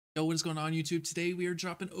Yo, what is going on YouTube? Today we are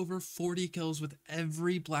dropping over 40 kills with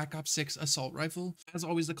every Black Ops 6 assault rifle. As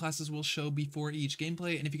always, the classes will show before each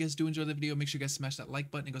gameplay, and if you guys do enjoy the video, make sure you guys smash that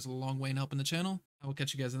like button. It goes a long way in helping the channel. I will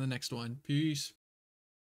catch you guys in the next one. Peace.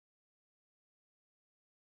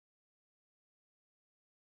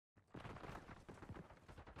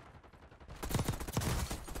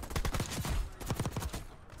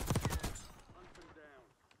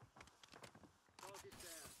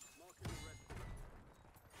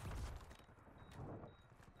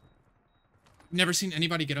 Never seen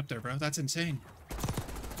anybody get up there, bro. That's insane.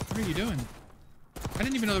 What are you doing? I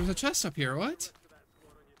didn't even know there was a chest up here. What?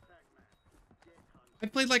 I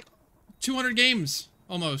played like 200 games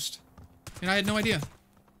almost, and I had no idea.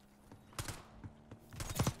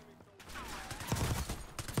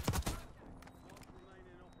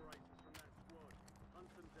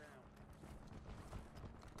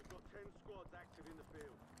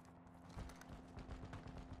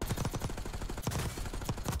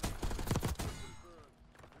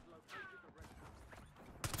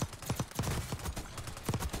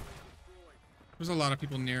 There's a lot of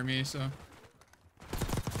people near me, so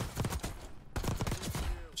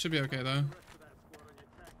should be okay though.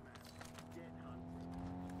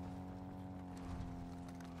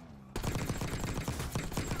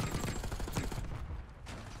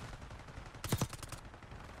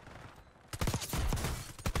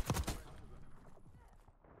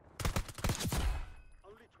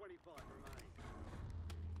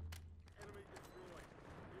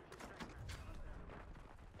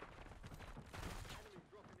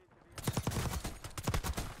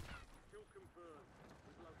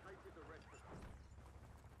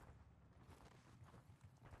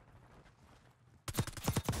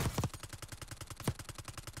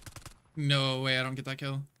 No way I don't get that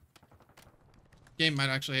kill. Game might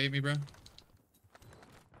actually hate me, bro.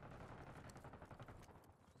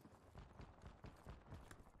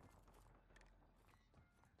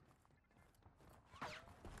 Oh,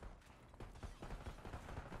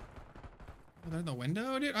 they're in the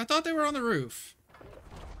window, dude? I thought they were on the roof.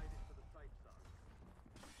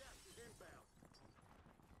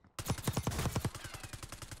 I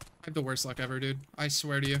have the worst luck ever, dude. I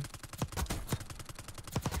swear to you.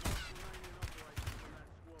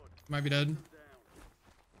 Might be dead.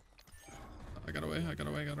 I got away. We're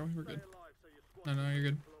good. No, you're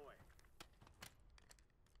good.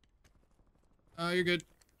 You're good.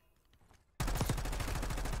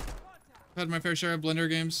 I've had my fair share of Blender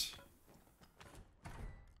games.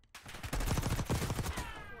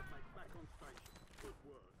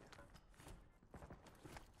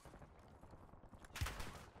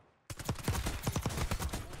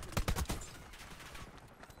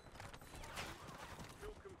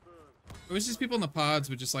 It was just people in the pods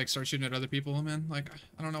would just like start shooting at other people, man. Like,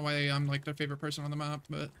 I don't know why I'm like their favorite person on the map,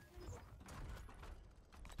 but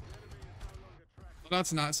well,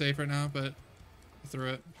 that's not safe right now, but I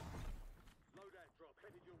threw it.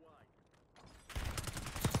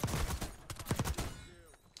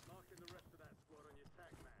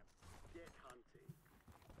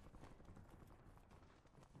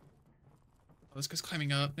 Oh, this guy's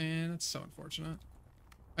climbing up, man. That's so unfortunate.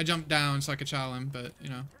 I jumped down so I could chow him, but you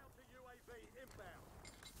know.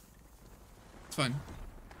 It's fine.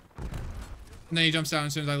 And then he jumps down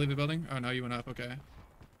as soon as I leave the building. Oh no, you went up. Okay.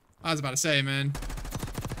 I was about to say, man.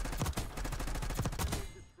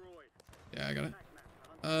 Yeah, I got it.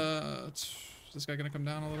 Is this guy gonna come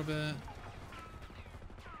down a little bit?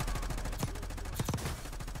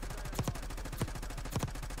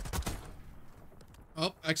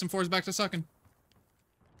 Oh, XM4 is back to sucking.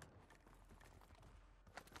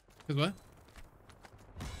 Cause what?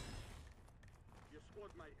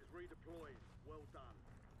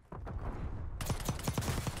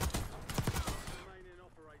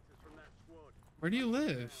 Where do you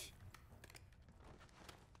live?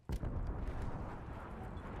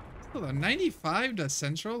 Hold on, 95 to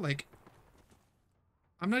Central? Like,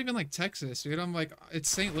 I'm not even like Texas, dude. I'm like, it's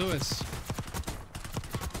St. Louis. It's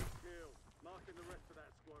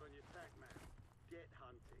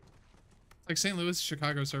like St. Louis,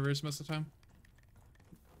 Chicago servers most of the time.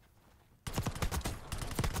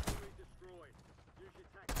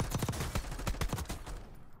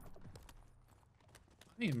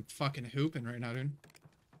 I am fucking hooping right now, dude.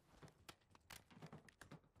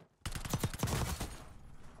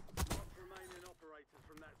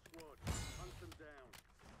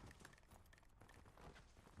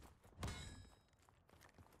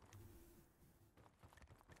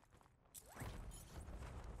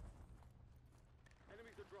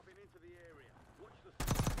 Enemies are dropping into the area. Watch the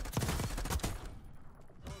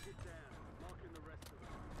target down, marking the rest of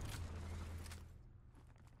them.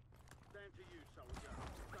 you, soldier.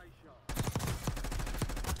 Stay sharp.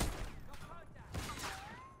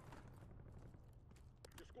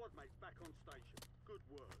 Your squad mate's back on station. Good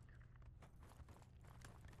work.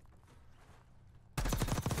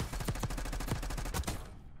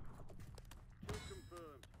 Kill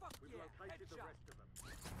confirmed. We've located the rest of them.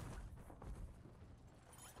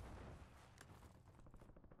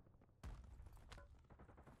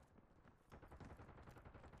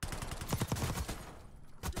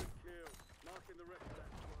 Good kill. Marking the rest of that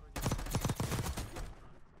squad on your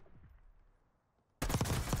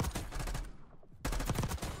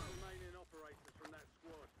remaining operators from that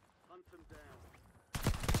squad. Hunt them down.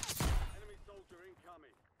 Enemy soldier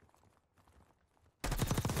incoming.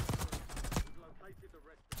 We've located the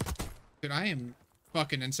rest of them. Dude, I am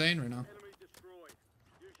fucking insane right now. Enemy destroyed.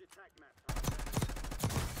 Use your tac map.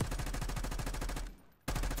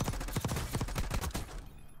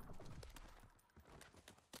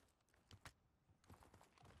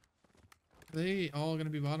 Are they all gonna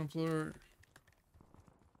be bottom floor?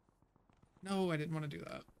 No, I didn't want to do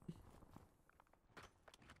that.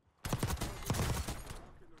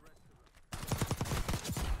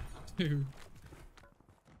 Dude.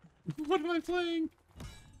 What am I playing?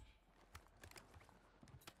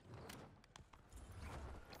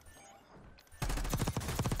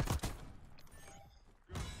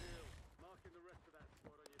 Good kill. Marking the rest of that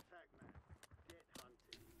squad on your tac map. Get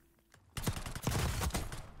hunting.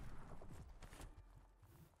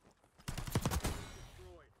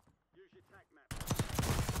 Destroyed. Use your tac map.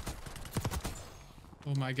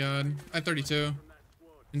 Oh my god. I 32. From that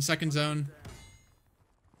squad. In second zone. Down.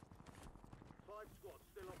 5 squads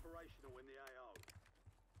still operational in the AO.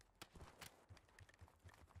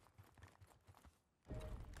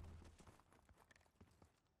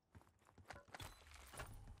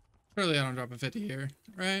 Surely I don't drop a 50 here,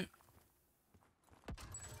 right? I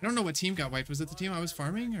don't know what team got wiped. Was it the team I was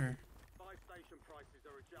farming or? 5 station prices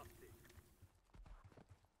are adjusted.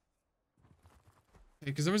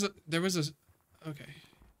 Because there was a okay.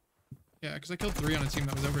 Yeah, because I killed 3 on a team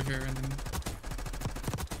that was over here and then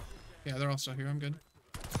yeah, they're all still here. I'm good.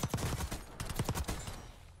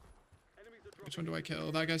 Enemies are Which one do I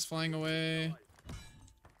kill? That guy's flying away.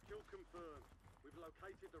 Kill confirmed. We've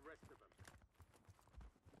located the rest of them.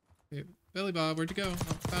 Hey, Billy Bob, where'd you go?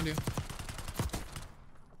 Oh, found you.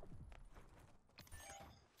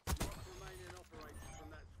 Mark remaining operators from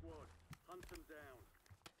that squad. Hunt them down.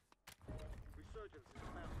 Resurgence is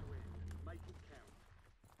about to end. Make it count.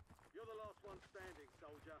 You're the last one standing,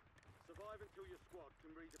 soldier. Survive until your squad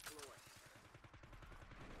can redeploy.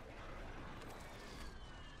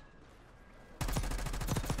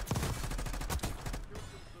 Kill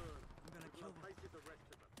confirmed. I'm gonna We've kill them. located the rest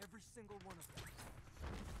of them. Every single one of them.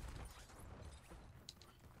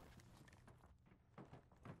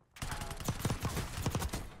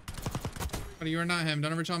 But you are not him.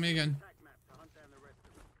 Don't ever tell me again. Tac map to hunt down the rest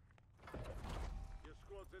of them. Your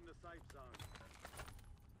squad's in the safe zone.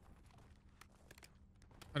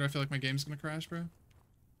 Why do I feel like my game's gonna crash, bro? Down.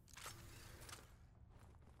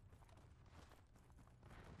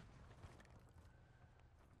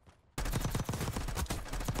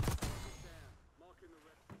 Marking the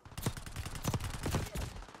rest of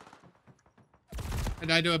them. I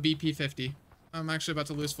died to a BP-50. I'm actually about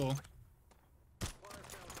to lose full. Fire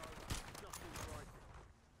sales over. Just in pricing.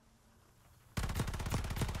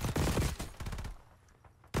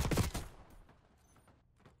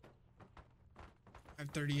 I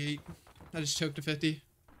have 38. I just choked to 50. You're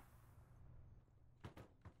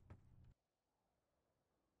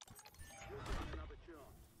getting another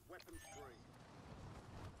chance. Weapons free.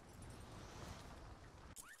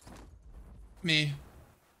 Me.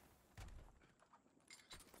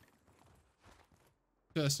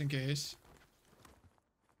 Just in case.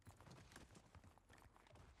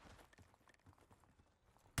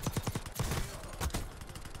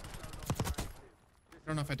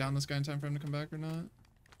 I don't know if I down this guy in time for him to come back or not.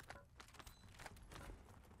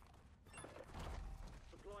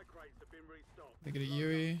 Supply crates have been restocked. They get a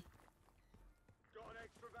Yui. Got an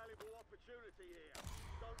extra valuable opportunity here.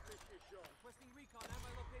 Don't miss your shot. Requesting recon at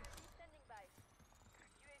my location. Standing by.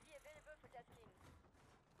 UAV available for tasking.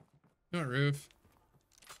 No roof.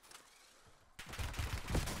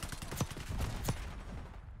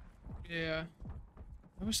 Yeah.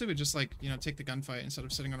 I wish they would just like, you know, take the gunfight instead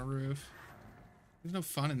of sitting on a roof. There's no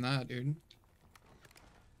fun in that, dude.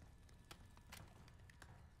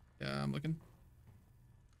 Yeah, I'm looking.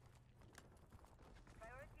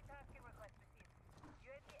 Priority tasking request received.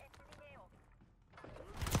 UAV exiting AO.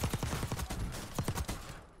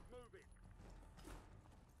 Move it.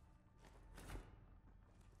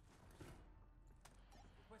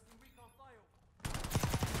 Requesting recon flyover.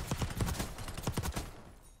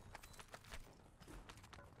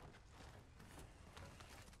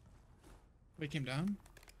 He came down.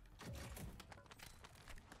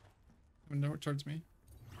 Coming towards me.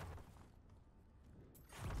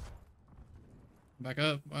 Back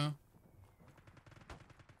up. Wow.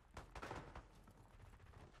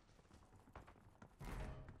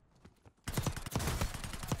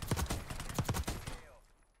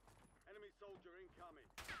 Enemy soldier incoming.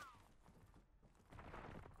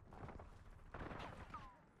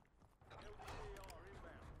 LDR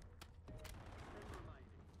inbound. 10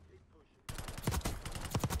 remaining. Keep pushing.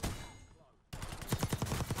 Close.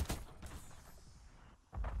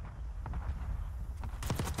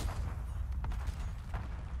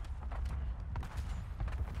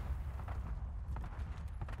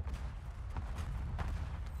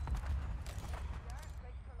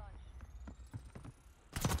 Ready for launch.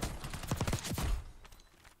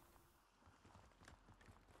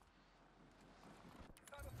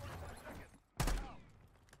 Time of 45 seconds. Now.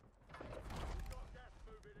 We've got gas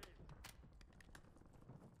moving in.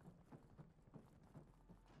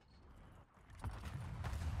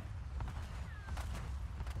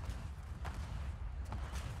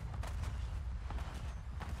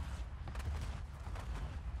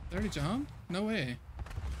 They already jumped? No way.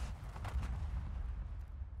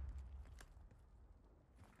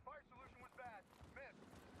 Fire solution was bad. Missed.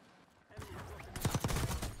 Enemy dropping in.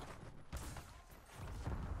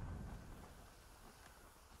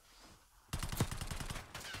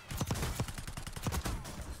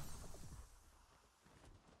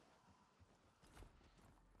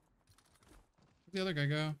 Where'd the other guy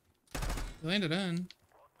go? He landed in.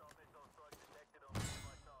 Hostile missile strike detected on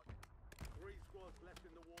my target. 3 squads left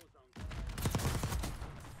in the war zone.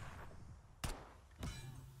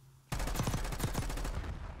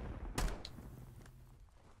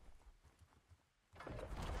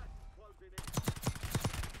 Gas is closing in.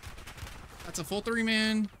 That's a full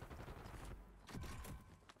 3-man.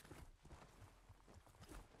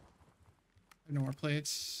 No more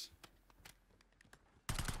plates.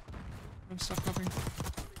 Oh, stop covering. Only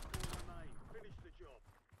 4 remain. Finish the job.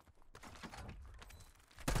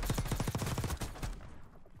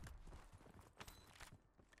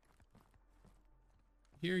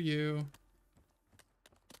 Hear you.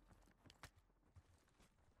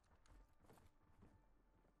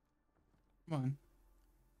 Come on.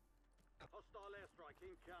 Hostile airstrike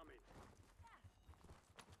incoming.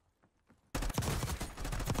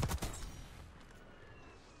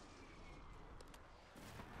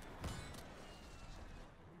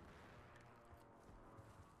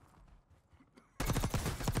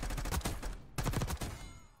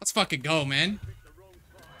 Let's fucking go, man. Picked the wrong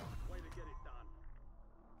fire. Way to get it done.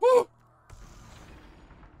 Woo!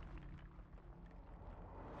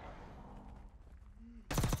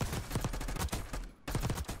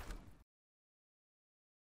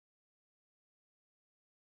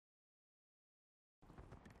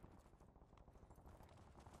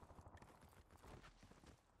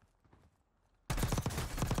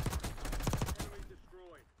 Enemy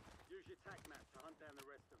destroyed. Use your tac map to hunt down the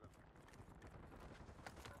rest of them.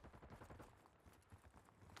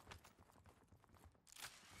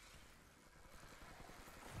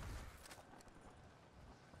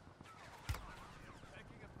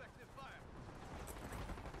 Taking effective fire.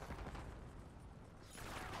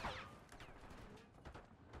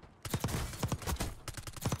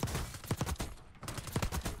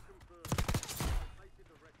 Confirmed. Located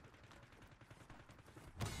the rest of them.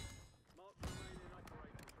 Mark remaining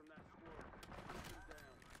operators from that squad. Hunt them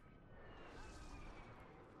down.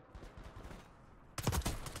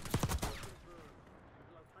 Confirmed.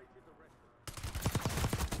 Located the rest of them.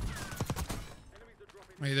 Enemies are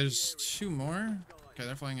dropping Wait, into there's the area. 2 more? Sky. Okay,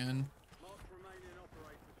 they're flying in. Mark remaining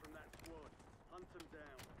operators from that squad. Hunt them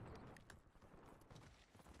down.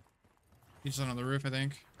 He's on the roof, I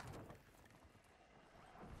think.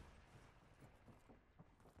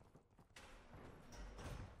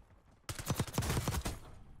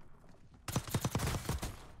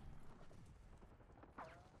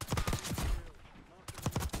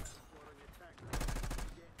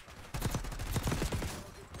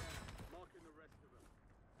 Marking the rest of them.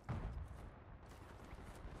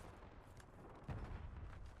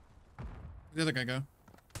 Where'd the other guy go?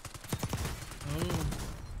 Oh.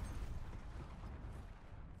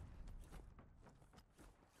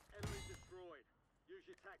 Enemy destroyed. Use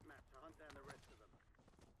your tac map to hunt down the rest of them.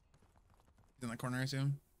 He's in the corner, I see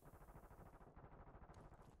him.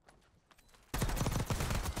 Kill.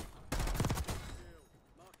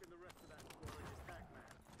 Marking the rest of that squad on your tac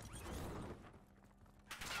map.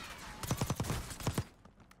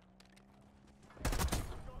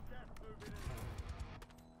 We've got gas moving in.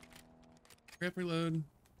 Grab reload. Down.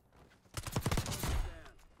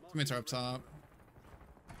 Teammates are up top.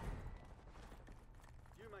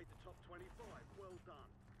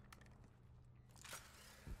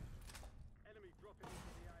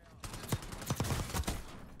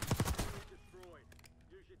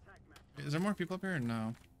 Is there more people up here or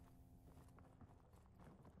no?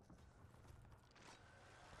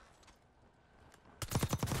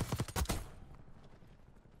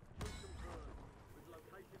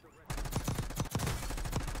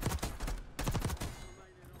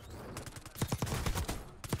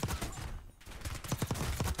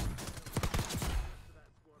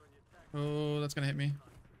 Oh, that's gonna hit me.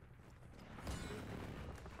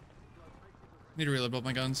 Need to reload both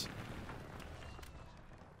my guns.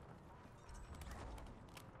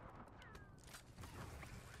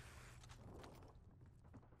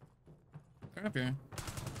 They're up here.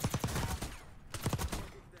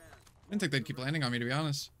 I didn't think they'd keep landing on me, to be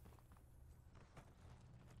honest.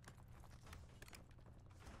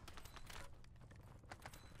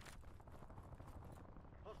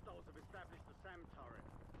 Hostiles have established the SAM turret.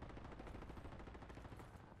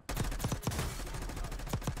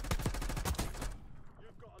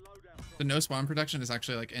 You've got a loadout. The no spawn protection is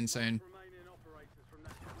actually like insane. Remaining operators from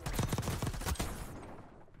that squad.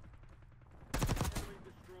 Enemy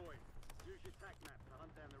destroyed. Use your tac map to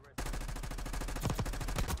hunt down the rest.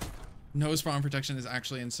 No spawn protection is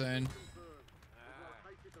actually insane. Confirmed. We've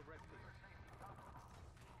located the rest of them.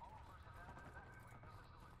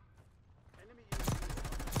 Enemy unit.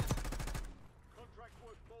 Contract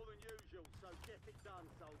worth more than usual, so get it done,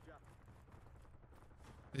 soldier.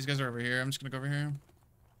 These guys are over here. I'm just gonna go over here.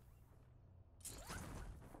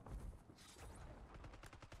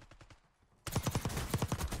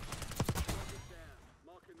 Target down.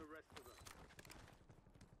 Marking the rest of them.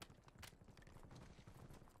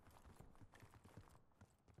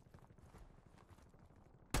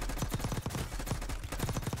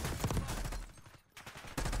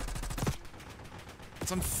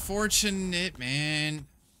 It's unfortunate, man.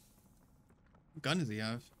 What gun does he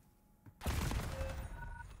have?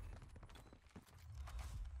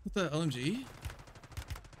 What the LMG?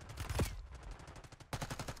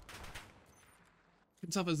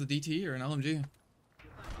 Couldn't tell if it was the DT or an LMG. You're back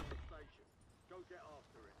at the station. Go get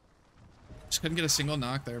after it. Just couldn't get a single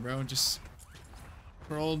knock there, bro. Just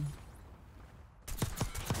rolled.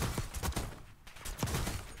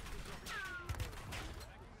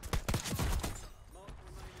 Mark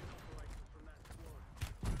remaining operators from that squad.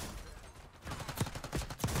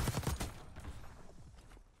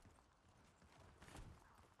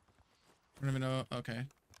 I don't even know. Okay.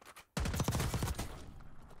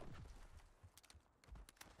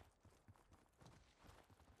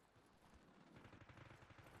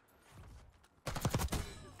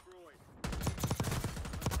 Destroyed.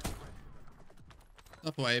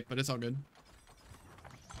 Up white, but it's all good.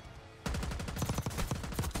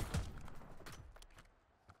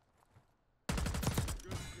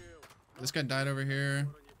 Good kill. This guy died over here.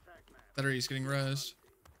 On your tac map. That he's getting res.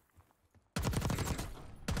 Target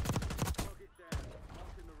down.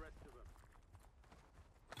 Marking the rest of them.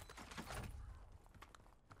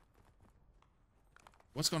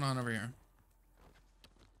 What's going on over here?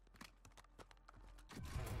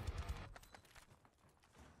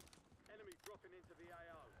 Enemy dropping into the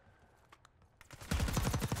AO.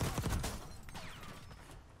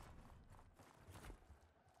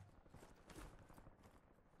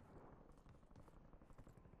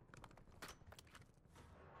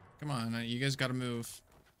 Come on, you guys gotta move.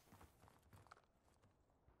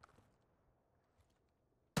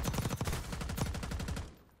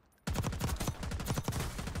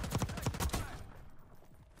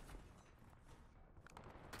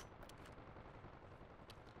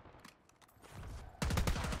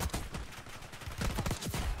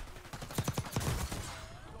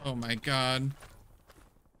 Oh my god.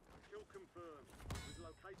 Kill confirmed. We've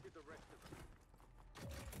located the rest of them.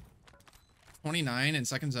 29 in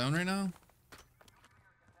second zone right now?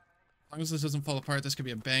 As long as this doesn't fall apart, this could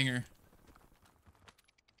be a banger.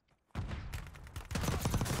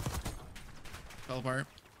 Fell apart.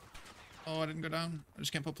 Oh, I didn't go down. I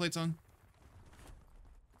just can't put plates on.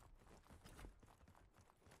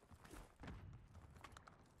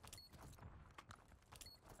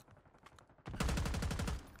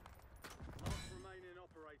 Mark remaining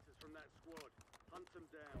operators from that squad. Hunt them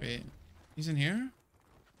down. Wait, he's in here?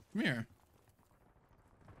 Come here.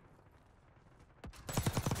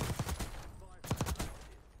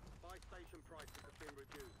 Buy station prices have been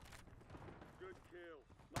reduced. Good kill.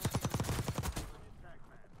 Mark the rest of them on your tac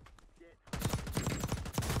map. Get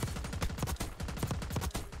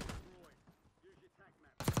destroyed. Use your tac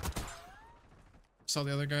map. Saw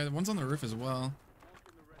the other guy. The one's on the roof as well.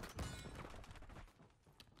 Marking the rest of them.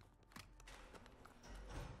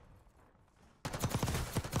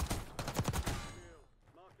 Kill.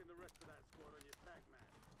 Marking the rest of that squad on your tac map.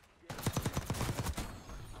 Get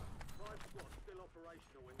 5 squads still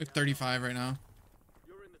operational in We have 35 right now.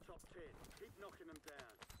 You're in the top 10. Keep knocking them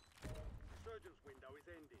down. Resurgence window is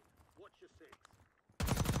ending. Watch your 6.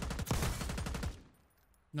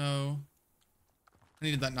 No. I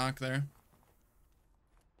needed that knock there.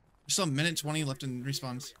 There's still a minute 20 left in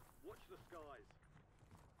respawns. Watch the skies.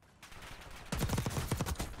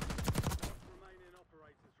 Remaining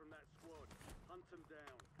operators from that squad. Hunt them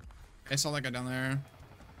down. I saw that guy down there.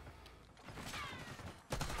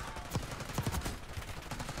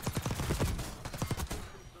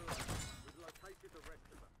 We've located the rest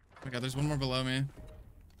of them. Oh my god, there's one more below me.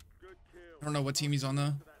 Good kill. I don't know what team he's on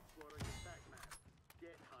though. To that squad on your attack map.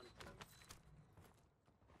 Get hunting.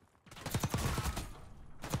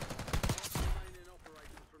 Remaining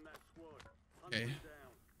operators from that squad. Hunt Okay. them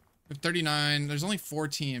down. We have 39. There's only 4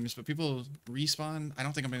 teams, but people respawn. I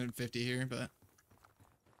don't think I'm gonna do 50 here, but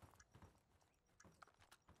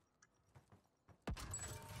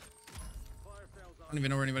Fire sales I don't even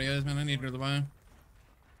know where anybody is, man. I need to go to the buy.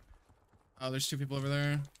 Oh, there's 2 people over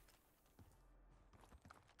there.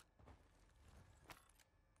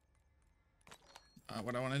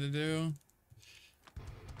 What I wanted to do.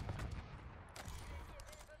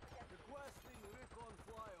 Requesting recon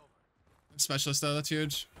flyover. Specialist though, that's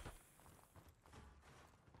huge.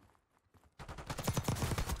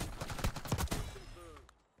 confirmed.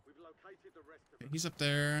 We've located the rest of them. He's up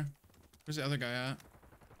there. Where's the other guy at?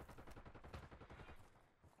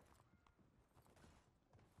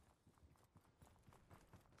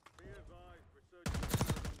 Be advised, resurgence is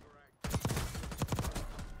under act.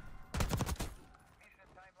 Mission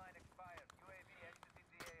timeline expired. UAV exiting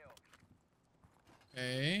the AO.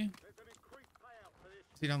 Okay. There's an increased payout for this.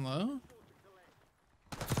 Is he down low? Sure to collect.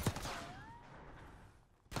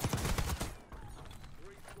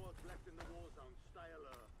 3 squads left in the war zone. Stay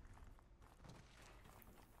alert.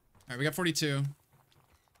 Alright, we got 42.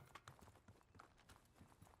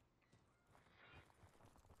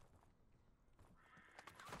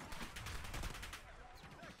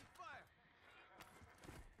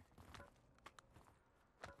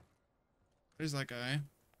 There's that guy.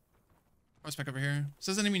 Oh, it's back over here.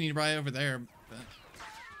 Says enemy nearby over there, but I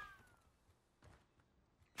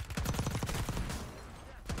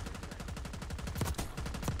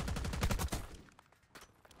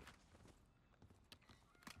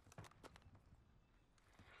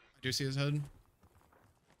do see his head.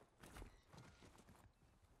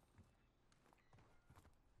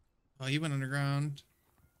 Oh, he went underground.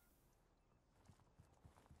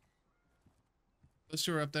 Those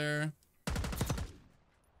 2 are up there.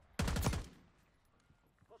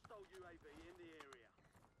 Hostile UAV in the area.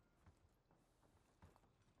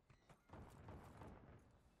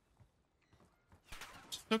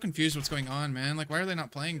 So confused what's going on, man. Like, why are they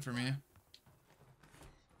not playing for me?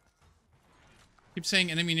 Keep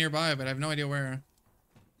saying enemy nearby, but I have no idea where.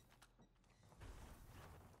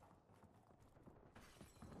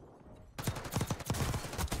 Top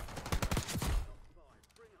 5.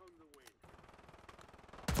 Bring home the win.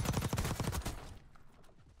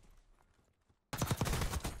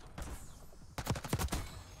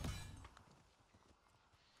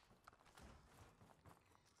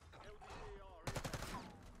 LDR inbound.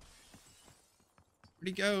 Where'd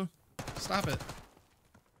he go? Stop it.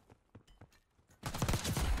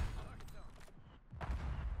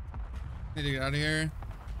 Need to get out of here.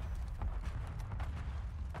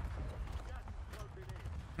 Gas is closing in.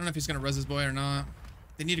 I don't know if he's gonna res his boy or not.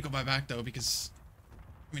 They need to go buy back though, because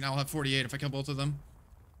I mean I'll have 48 if I kill both of them.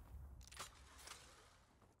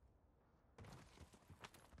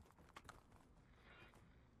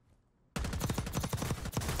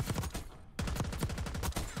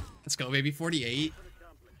 Let's go, baby. 48.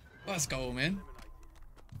 Accomplished. Let's go, man. Eliminated.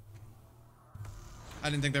 I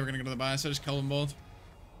didn't think they were gonna go to the buy, so I just killed them both.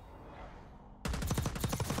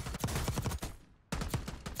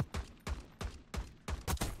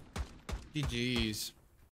 GG's.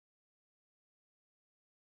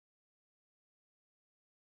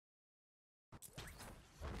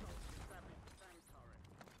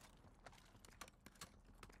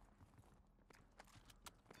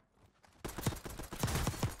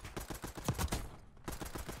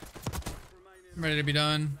 I'm ready to be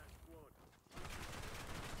done.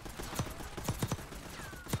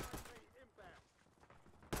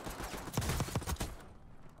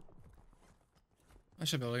 I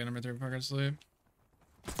should be able to get number 3 before I go to sleep.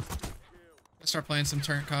 Let's start playing some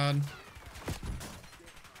turret COD.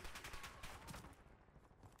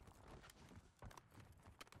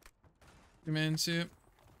 Command suit.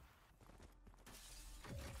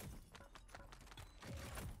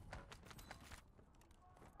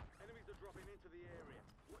 Enemies are dropping into the area.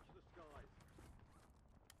 Watch the skies.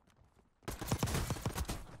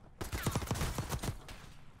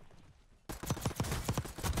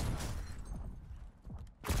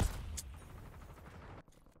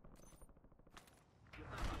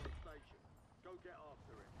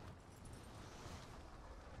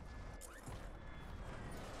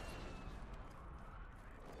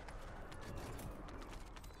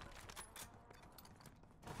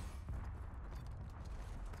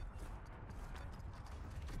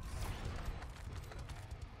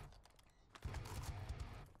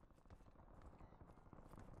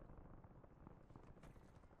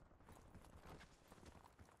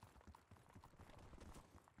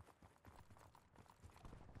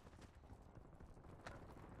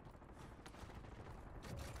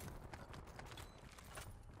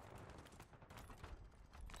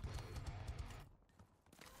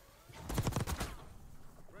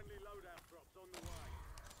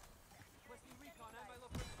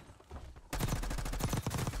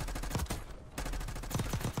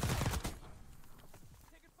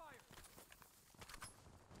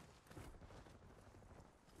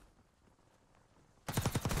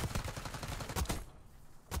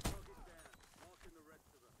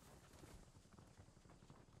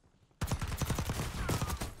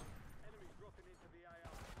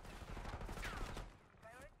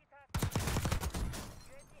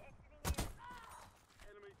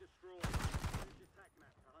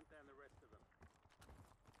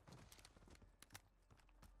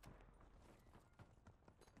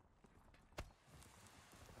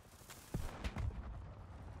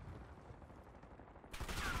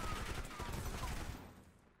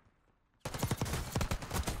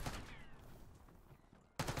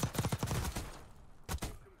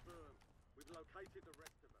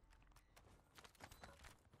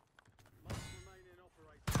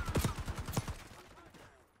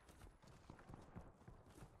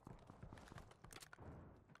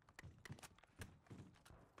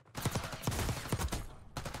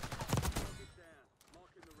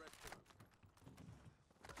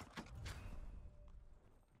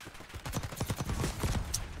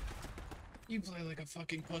 You play like a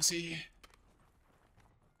fucking pussy.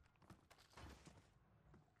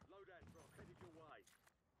 Loadout drop headed your way.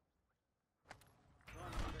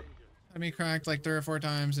 Time for vengeance. Had me cracked like 3 or 4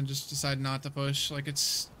 times and just decide not to push. Like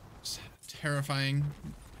it's terrifying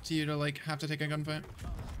to you to like have to take a gunfight.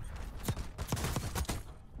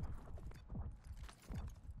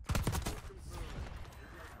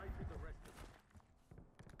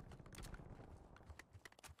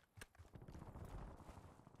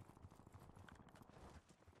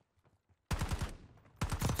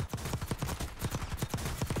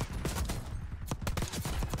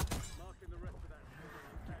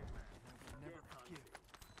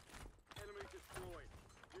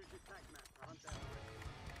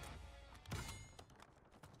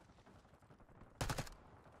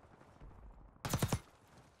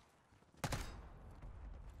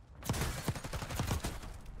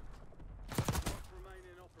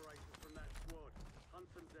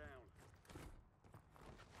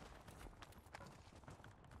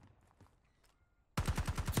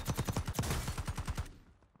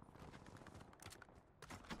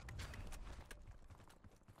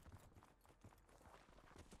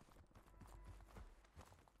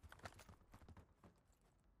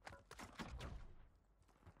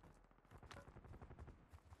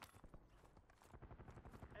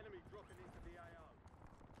 Dropping into the AO.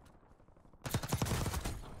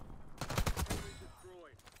 Enemy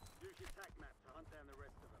destroyed. Use your tac map to hunt down the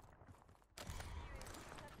rest of them.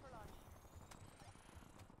 Set for launch.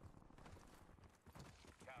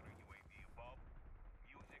 Counter UAV above.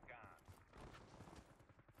 Music on.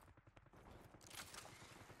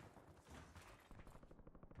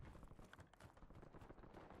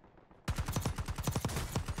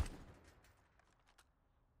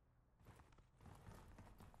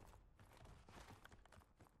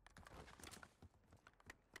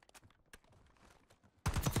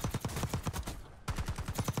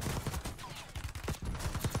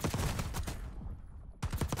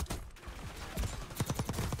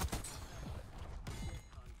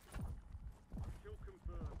 Kill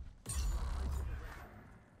confirmed.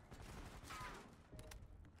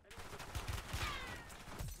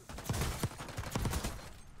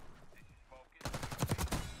 This is focus.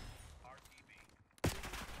 RTB.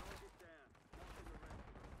 Target down. Marking the rest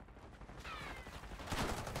of them.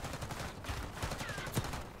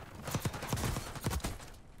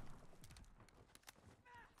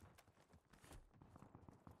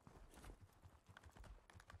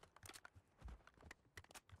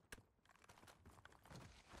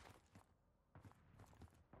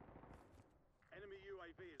 Enemy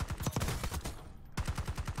UAV is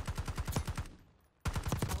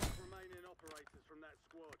last remaining operators from that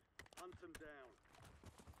squad. Hunt them down.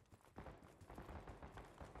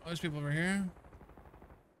 Oh, there's people over here.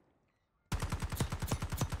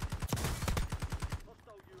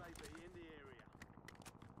 Hostile UAV in the area.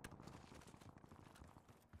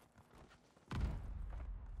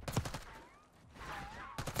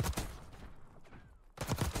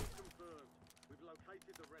 Confirmed. We've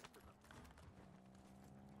located the rest of them.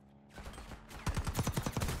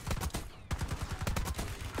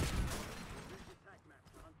 Use your tac map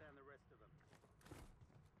to hunt down the rest of them.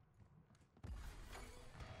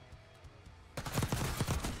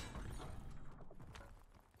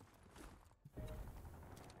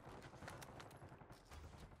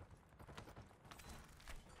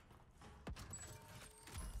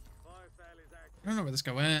 Fire sale is active. I don't know where this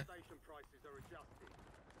guy went. Station prices are adjusted.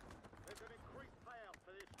 There's an increased payout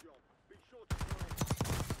for this job. Be sure to join.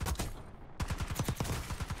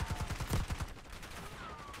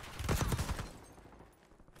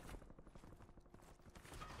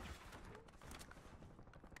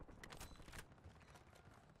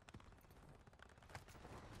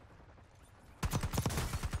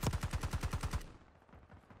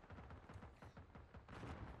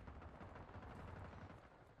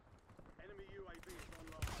 Enemy UAV is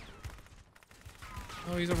online.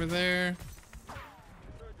 Oh, he's over there.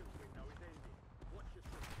 Resurgence window is ending. Watch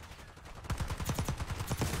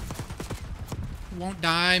your Won't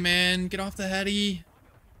die, man. Get off the heady.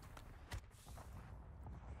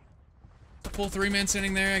 A full 3-man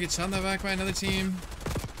sitting there. I get shot in the back by another team.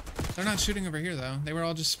 They're not shooting over here, though. They were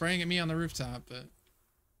all just spraying at me on the rooftop, but...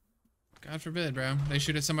 God forbid, bro. They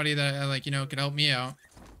shoot at somebody that, like, you know, could help me out.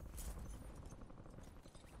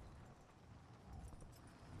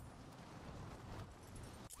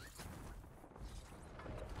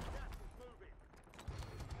 moving.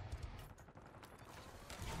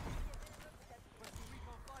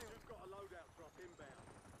 You've got a loadout drop inbound.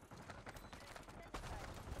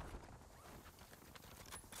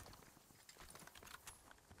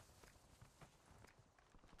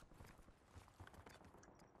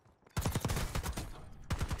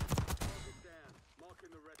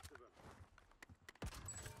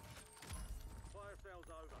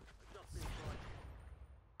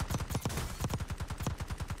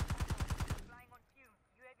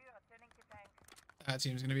 That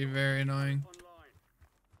team's gonna be very annoying. Online.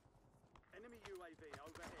 Enemy UAV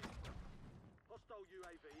overhead. Hostile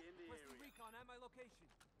UAV in the area. Recon at my location.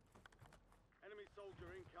 Enemy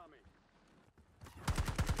soldier incoming.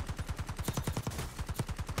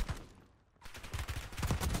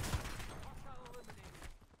 Hostile eliminated.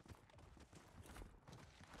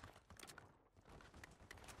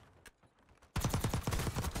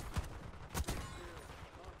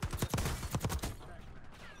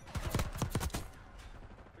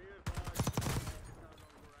 Be advised, is no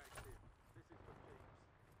longer active. This is Futives.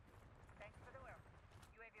 Thanks for the work.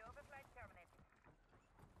 UAV overflight terminated.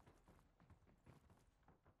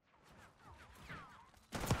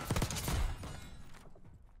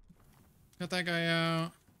 Got that guy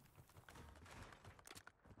out.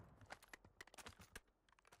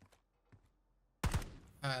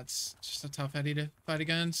 That's just a tough Eddie to fight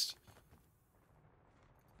against.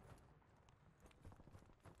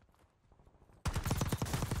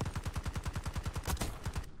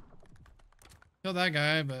 Kill that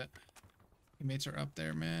guy, but teammates are up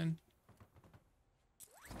there, man.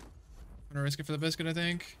 I'm gonna risk it for the biscuit, I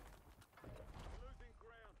think. Losing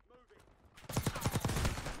ground. Moving.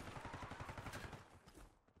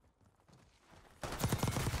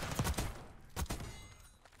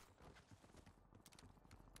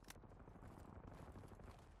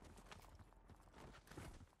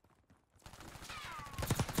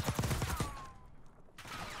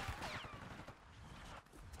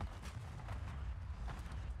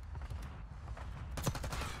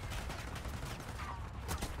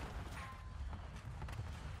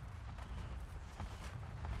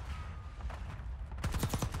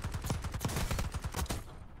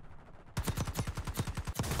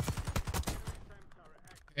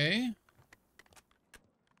 Okay.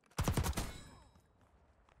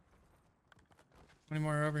 How many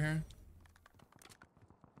more are over here?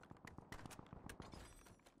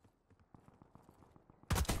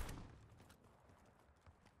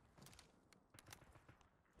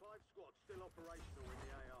 Five squads still operational in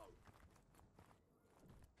the AO.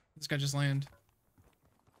 This guy just landed.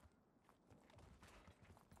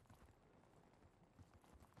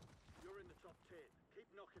 You're in the top 10. Keep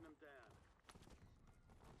knocking them down.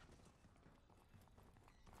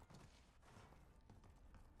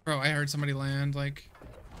 Bro, I heard somebody land, like,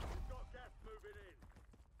 We've got gas moving in.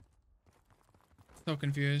 so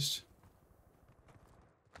confused.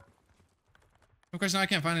 Of course, now I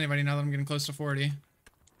can't find anybody now that I'm getting close to 40.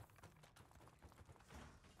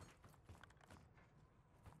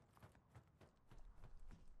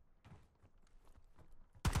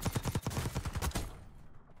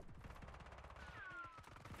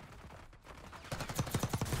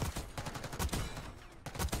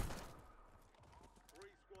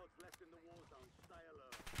 Three squads left in the war zone. Stay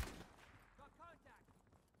alert. Got contact.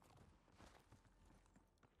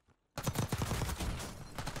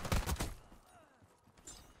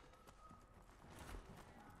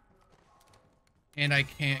 And I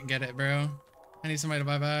can't get it, bro. I need somebody to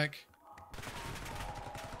buy back.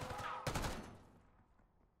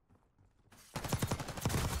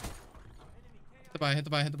 Hit the buy, hit the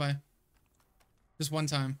buy, hit the buy. Just one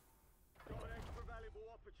time. Got an extra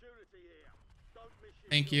valuable opportunity here. Don't miss your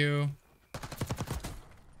Thank shot. you.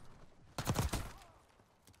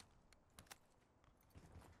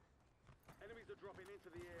 Enemies are dropping into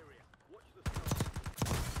the area. Watch the sky.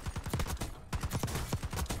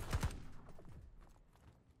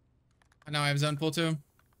 Now I have zone pull too.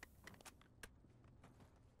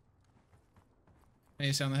 I need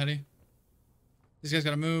to stay on the heady. These guys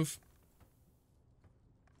gotta move.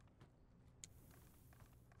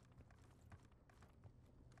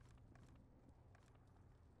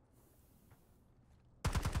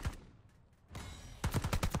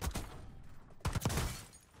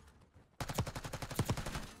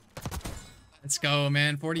 Let's go,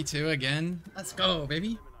 man. 42 again. Let's go,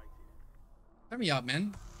 baby. Turn me up,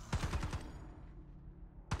 man.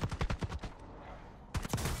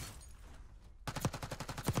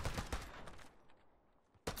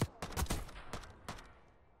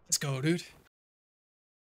 Let's go, dude.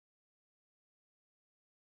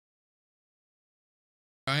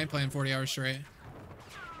 I ain't playing 40 hours straight.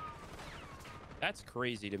 That's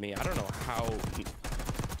crazy to me. I don't know how.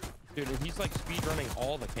 Dude, he's like speedrunning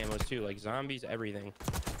all the camos too, like zombies, everything.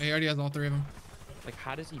 He already has all three of them. Like,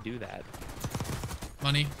 how does he do that?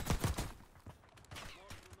 Money.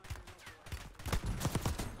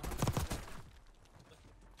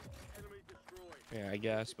 Enemy destroyed. Yeah, I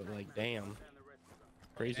guess, but like, damn. Down the rest of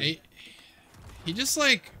them. Crazy. He just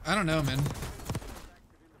like, I don't know, man.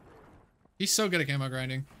 He's so good at camo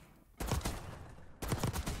grinding. We've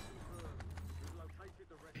located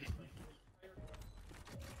the rest of them.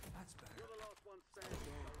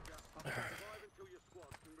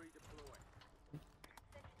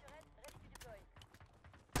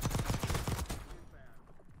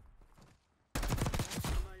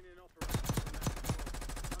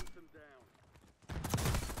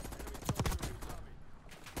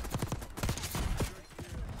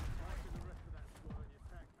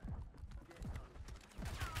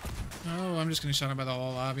 Oh, I'm just gonna shut up by the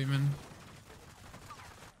whole lobby, man.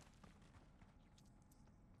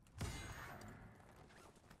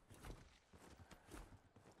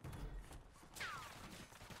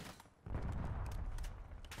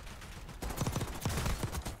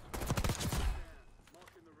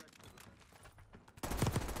 Marking the rest of them.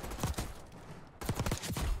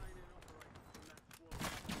 Remaining operators from that squad.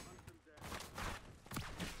 Hunt them down.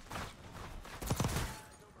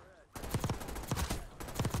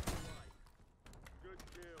 Good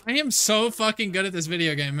kill. I am so fucking good at this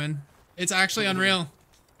video game, man. It's actually unreal.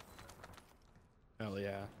 Hell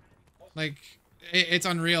yeah. Like, it's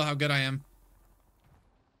unreal how good I am.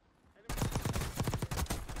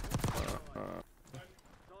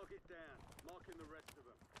 Target down. Marking the rest of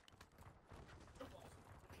them.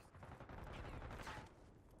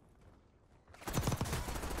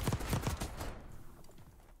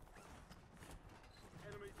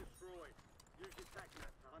 Enemy destroyed. Use your tac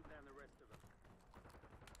map to hunt down the rest of them.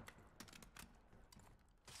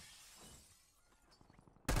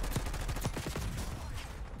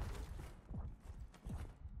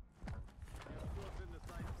 Squad's in the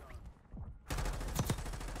safe zone.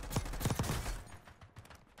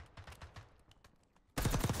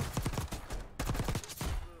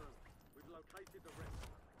 Confirmed. We've located the rest of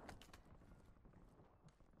them.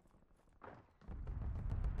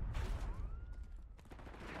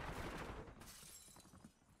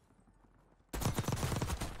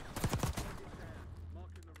 Target down.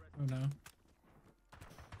 Marking the rest. Oh no.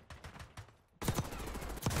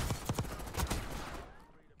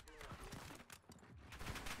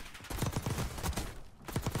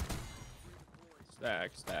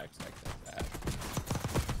 Stack, stack, stack, stack, stack.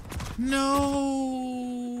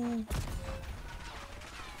 No.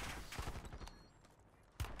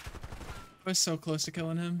 I was so close to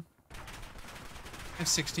killing him. I have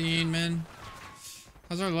 16, man.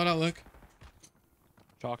 How's our loadout look?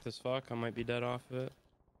 Chalked as fuck. I might be dead off of it.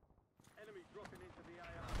 Enemy dropping into the AR.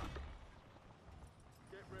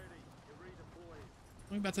 Get ready. You're redeploying.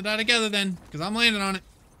 We're about to die together then, because I'm landing on it.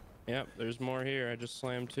 Yep, there's more here. I just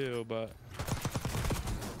slammed two, but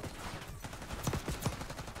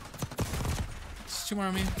There's 2 more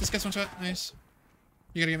on me. This guy's 1 shot. Nice.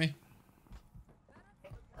 You gotta get me.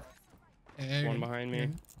 Yeah, one behind me.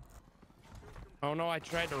 Oh no, I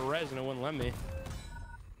tried to res and it wouldn't let me.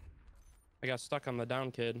 I got stuck on the down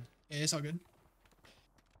kid. Yeah, it's all good.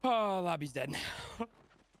 Oh, lobby's dead.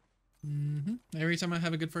 Every time I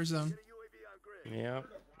have a good first zone. Get a UAV on grid. Yep.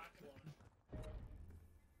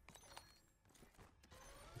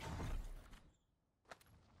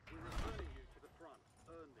 We're returning you to the front.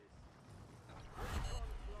 Earn this. Recon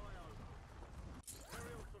flyover.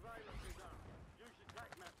 Aerial surveillance is up. Use your tac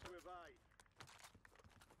map to evade.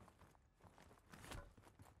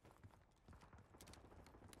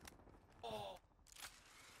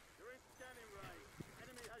 You're in scanning range.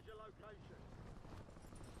 Enemy has your location.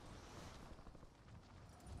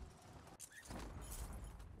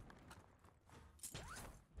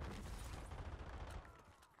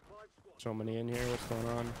 Five squads. So many in here. What's going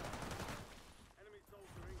on? Enemy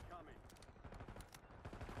soldier incoming.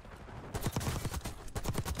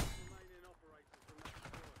 Remaining operators from that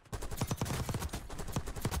squad.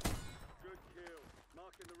 Good kill.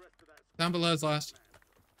 Marking the rest of that squad. Down below is last.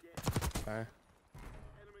 Okay.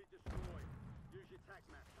 Enemy destroyed. Use your tac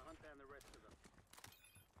map to hunt down the rest of them.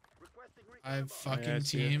 Requesting recon 5 box. fucking Yeah, I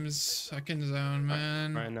see it. teams. Second zone,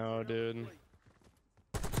 man. I know, dude.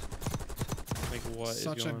 Like, what is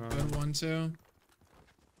Such a going on? good one, too.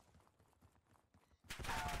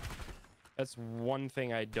 That's one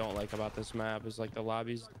thing I don't like about this map is like the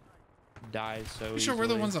lobbies die so Pretty sure we're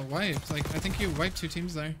the easily. ones that wiped. Like, I think you wiped 2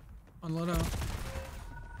 teams there on loadout.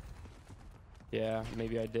 Yeah,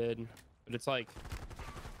 maybe I did. But it's like,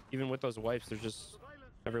 even with those wipes, there's just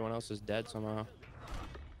everyone else is dead somehow.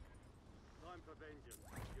 Time for vengeance.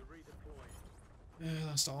 You're redeployed. Yeah, I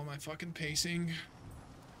lost all my fucking pacing.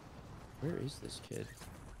 Where is this kid?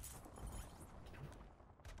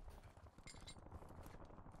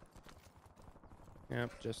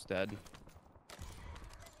 Yep, just dead.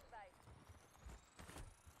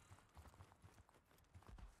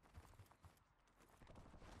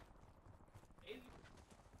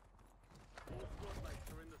 All squad mates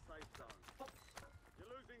are in the safe zone. You're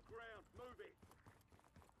losing ground. Move it.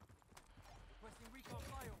 Requesting recon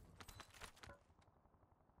flyover.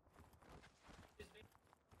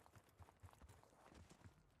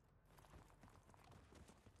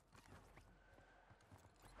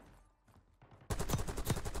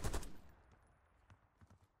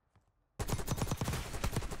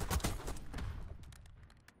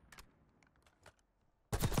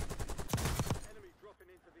 Enemy dropping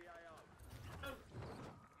into the AR.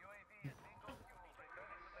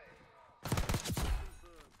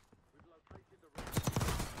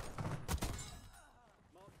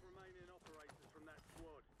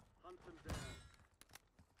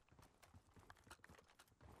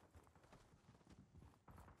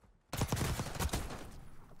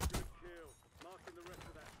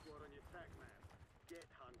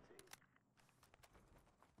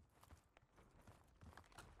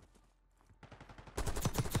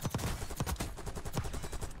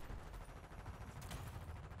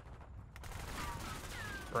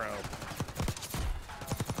 Bro. Mark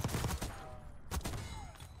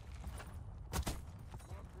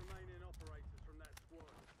remaining operators from that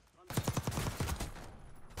squad.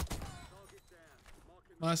 Target down.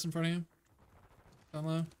 Marking the Last in front of you. Down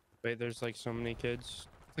low. Wait, there's like so many kids.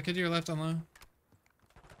 The kid to your left on low.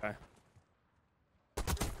 Okay.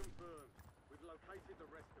 confirmed. We've located the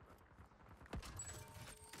rest of them.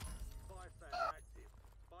 Fire fan active.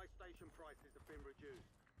 Buy station prices have been reduced.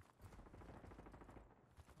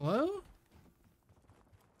 Hello?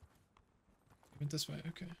 Went this way,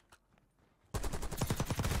 okay. Kill.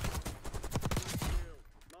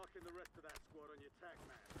 Marking the rest of that squad on your tac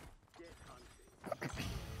map. Get hunting.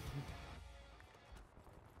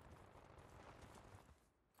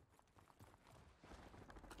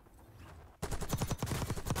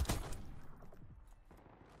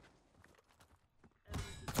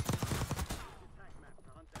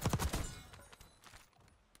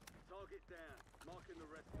 Target down. Marking the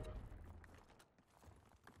rest of them.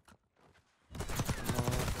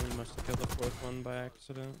 Oh, we must have killed the fourth one by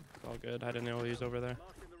accident. It's all good. I didn't know he was over there.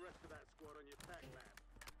 Marking the rest of that squad on your tac map.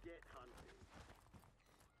 Get hunting.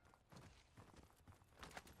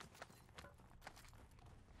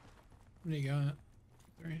 What do you got?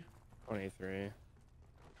 3. 23. Might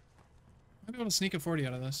be able to sneak a 40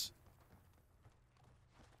 out of this.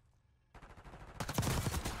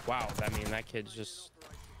 Wow, I mean, that kid's just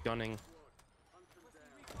gunning.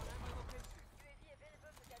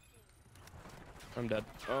 I'm dead.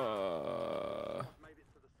 Made it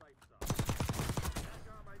to the safe zone. Tac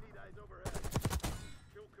armor is overhead.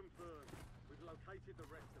 Kill confirmed. We've located the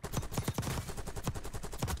rest of them.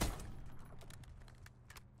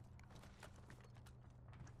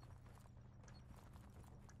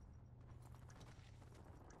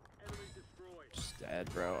 Enemy destroyed. Just dead,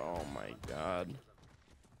 bro. Oh my god.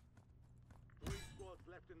 3 squads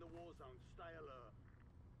left in the war zone. Stay alert.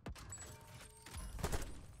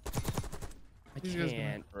 I These guys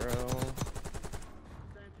can't, bro.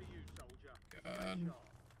 Stand to you, soldier. God.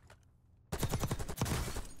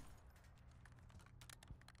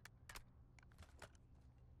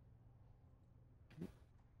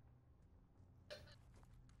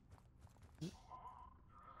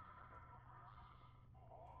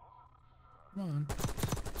 Come on.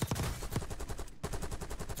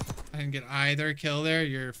 I didn't get either kill there.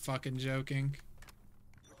 You're fucking joking.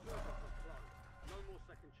 No more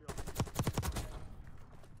second chance.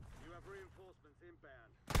 You have reinforcements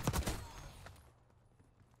inbound.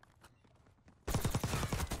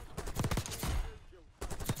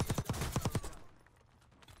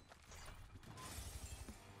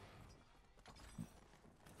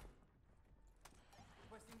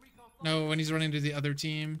 Requesting recon flight. No, when he's running to the other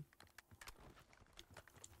team.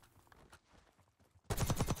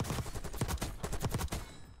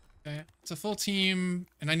 Okay, it's a full team,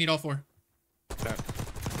 and I need all 4. Okay.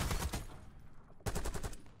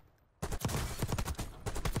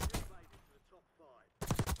 Innovated to the top 5.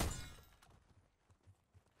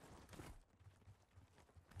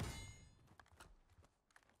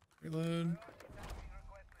 Reload.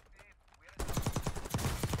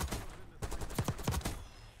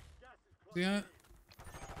 See that?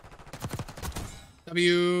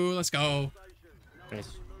 W, let's go. Station. No Nice.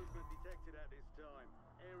 enemy movement detected at this time.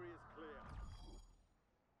 Area's clear.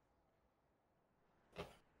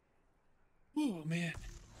 Oh man,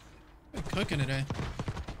 been cooking today.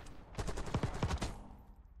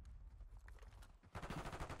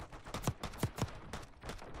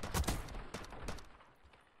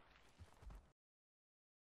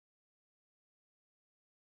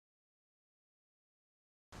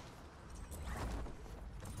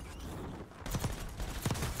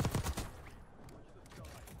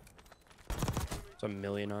 It's a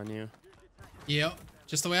million on you. Yep,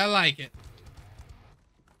 just the way I like it.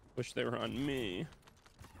 Wish they were on me.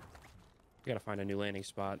 I gotta find a new landing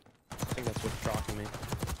spot. I think that's what's shocking me.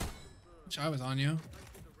 Wish I was on you.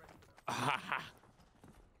 Ah,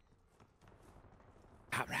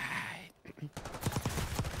 all right.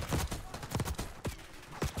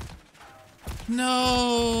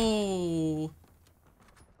 No.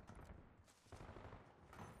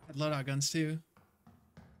 Had loadout guns too.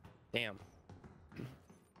 Damn.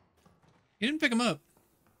 You didn't pick him up.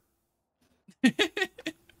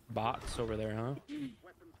 Bots over there, huh?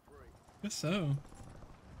 Weapons free. Guess so.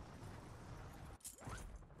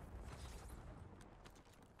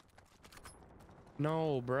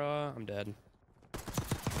 No, bruh. I'm dead.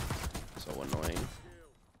 So annoying. Kill.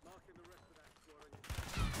 Marking the rest of that squad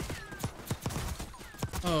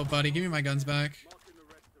on your Oh, buddy, give me my guns back. marking the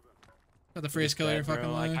rest of them. Got the freest kill of your Dead, fucking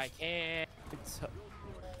bro. life. Like, I can't. It's Your squad is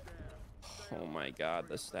down. Stay Oh my god,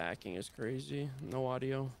 the stacking is crazy. No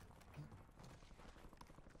audio.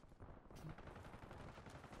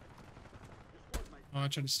 Oh, I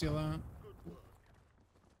tried to steal that. Good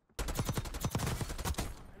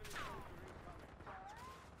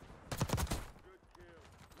kill.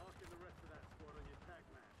 Marking the rest of that squad on your tag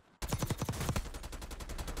map.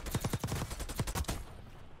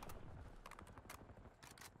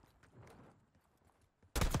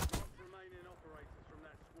 Mark remaining operators from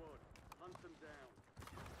that squad. Hunt them down.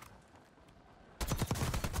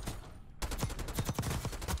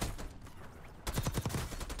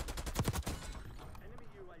 Enemy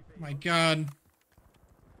UAV. My god.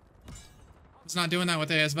 It's not doing that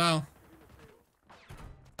with A as well.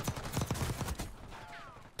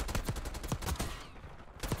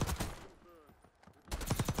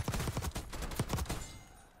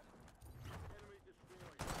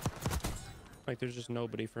 Like, there's just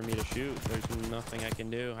nobody for me to shoot. There's nothing I can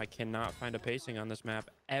do. I cannot find a pacing on this map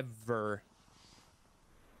ever.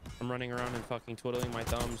 I'm running around and fucking twiddling my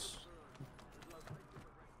thumbs.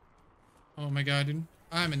 Oh my god, dude.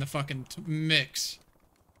 I'm in the fucking mix.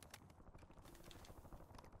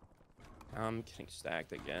 I'm getting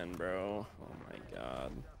stacked again, bro. Oh my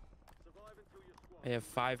god. I have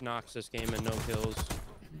 5 knocks this game and no kills.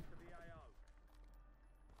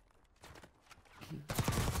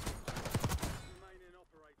 Remaining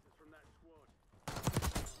operators from that squad.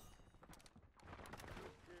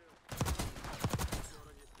 Good kill. Squad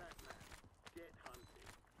on your tag map. Get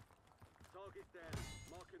hunted. Target down.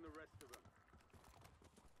 Marking the rest of them.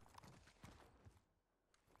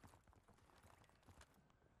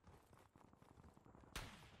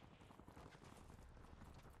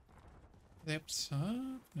 They up top?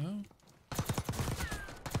 No. Destroyed.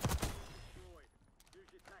 Use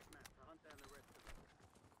your tag map to hunt down the rest of them.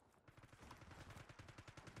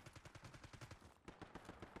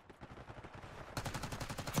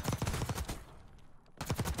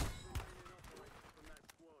 Remaining operators from that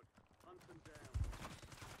squad. Hunt them down.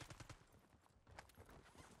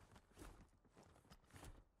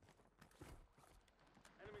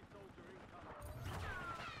 Enemy soldier incoming.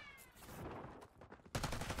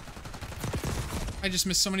 I just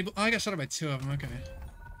missed so many. Oh, I got shot at by 2 of them. Okay.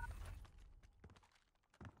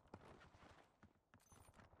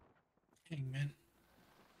 Dang, man.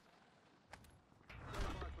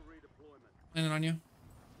 Stand by for redeployment. Landing on you.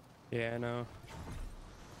 Yeah, I know.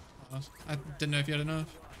 Oh, I didn't know if you had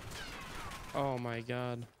enough. Oh my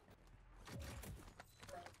god.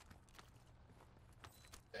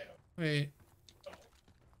 Wait.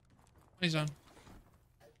 He's on.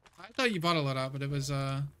 I thought you bought a loadout, but it was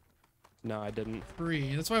No, I didn't.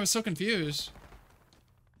 free. That's why I was so confused.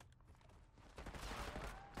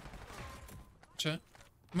 Chat.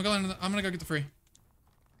 I'm gonna go get the free.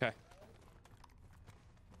 Okay.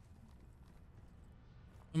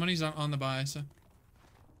 The money's on the buy, so.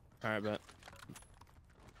 Alright, bet.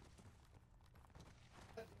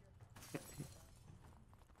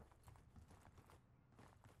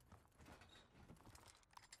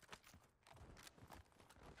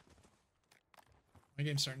 My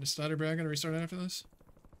game's starting to stutter, bro. I gotta restart after this.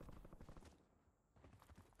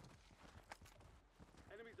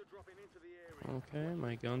 Enemies are dropping into the area. Okay,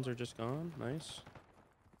 my guns are just gone. Nice.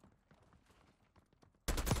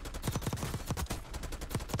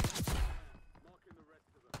 Marking the rest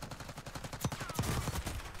of them.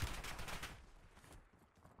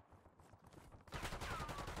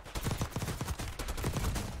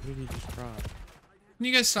 What did he just drop? Can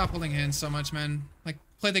you guys stop holding hands so much, man? Like,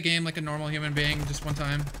 play the game like a normal human being just one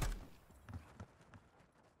time. Time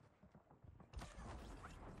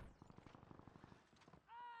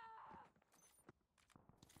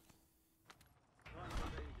for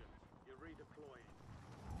vengeance. You're redeploying.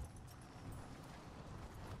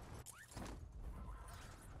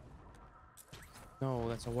 No,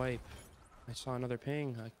 that's a wipe. I saw another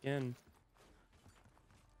ping again.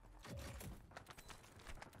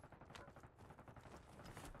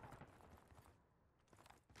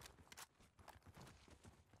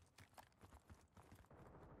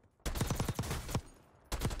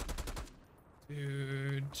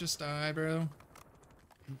 Dude, just die, bro.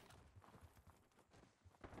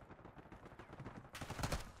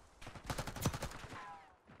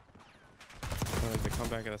 I like the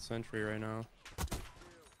comeback of the century right now.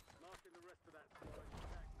 Marking the rest of that squad on your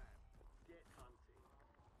tag map. Get hunting.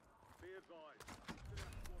 Be advised. Still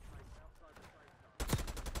have squad mates outside the safe zone.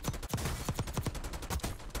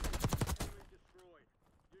 Enemy destroyed.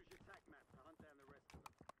 Use your tag map to hunt down the rest of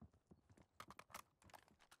them.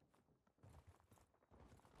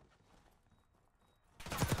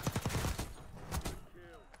 Good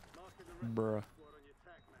kill. Marking the rest of Bruh. that squad on your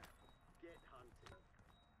tag map. Get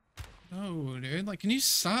Oh, dude. Like, can you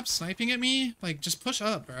stop sniping at me? Like, just push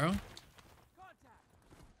up, bro. Contact.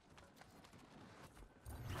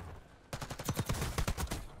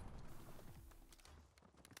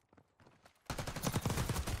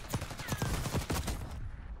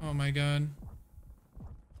 Oh my god.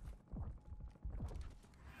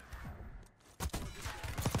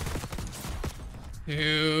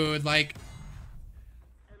 Dude, like...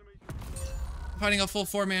 fighting a full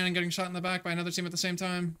 4-man and getting shot in the back by another team at the same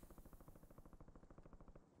time.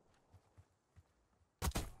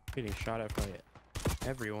 Getting shot at by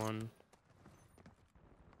everyone.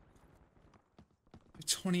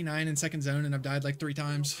 29 in second zone and I've died like 3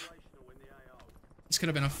 times. This could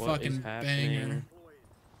have been a What is fucking happening? banger.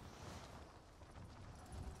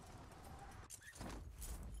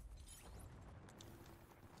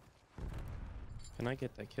 Can I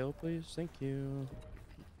get that kill, please? Thank you.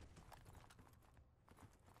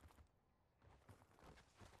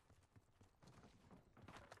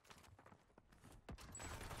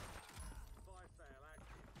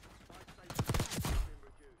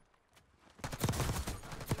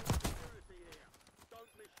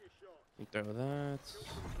 Throw that.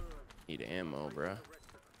 Need ammo, bruh.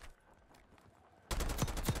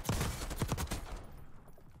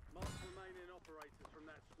 Mark remaining operators from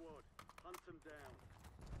that squad. Hunt them down.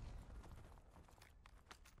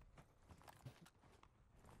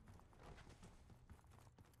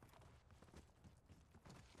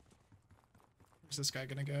 Where's this guy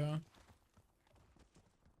gonna go?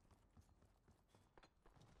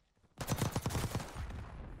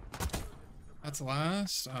 That's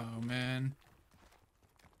last? Oh, man.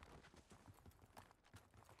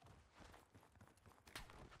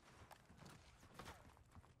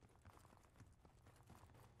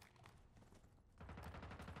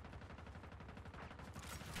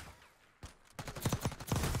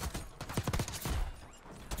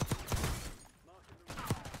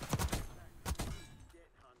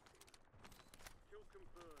 Kill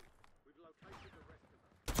confirmed. We've located the rest of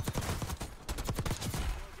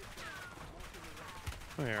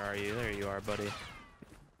them. Where are you? There you are, buddy. Get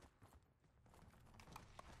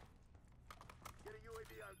a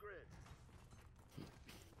UAV on grid.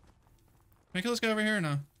 Can I kill this guy over here or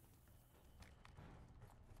no?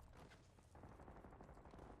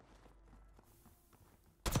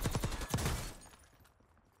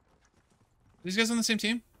 These guys on the same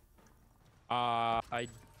team? I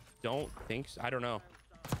don't think so. I don't know.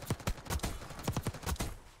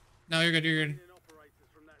 No, you're good, you're good.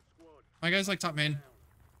 Operators from that squad. My guy's like top main.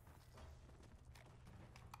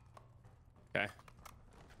 Okay.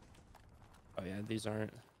 Oh yeah, these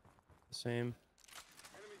aren't the same.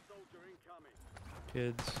 Enemy soldier incoming.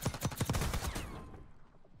 Kids.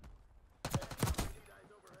 Guys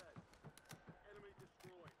overhead. Enemy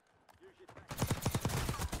destroyed. Use your tactics.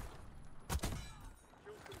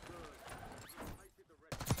 Kill confirmed. Located the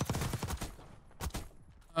rest.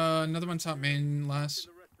 Another one top main last.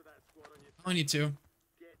 The rest of that squad on your I only need 2.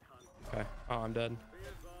 get hunt. Okay. Oh, I'm dead. Be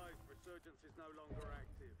advised, resurgence is no longer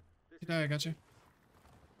active. This You die, I got you.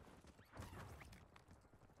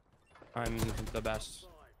 I'm the best.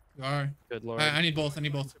 You are. Good lord. I need both, I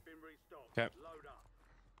need both. have been restocked. Okay. Load up.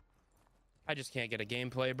 I just can't get a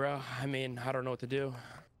gameplay, bro. I mean, I don't know what to do.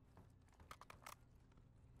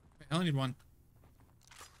 I only need 1.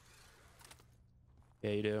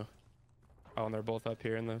 Yeah, you do. Oh, and they're both up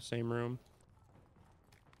here in the same room.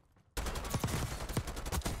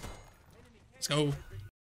 Let's go. And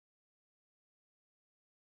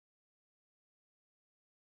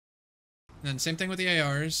then same thing with the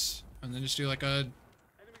ARs. And then just do like a... Enemies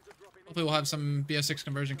are dropping. Hopefully we'll have some BO6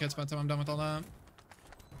 conversion kits by the time I'm done with all that. You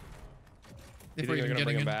If think we're they're even gonna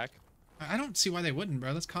bring getting them in. back? I don't see why they wouldn't,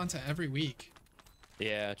 bro. That's content every week.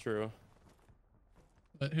 Yeah, true.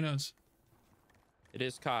 But who knows? It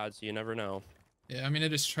is COD, so you never know. Yeah, I mean,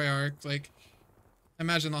 it is Treyarch. Like, I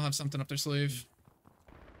imagine they'll have something up their sleeve.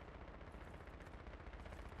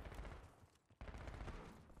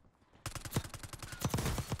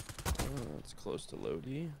 Oh, it's close to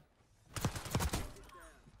Lodi.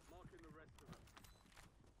 Marking the rest of them.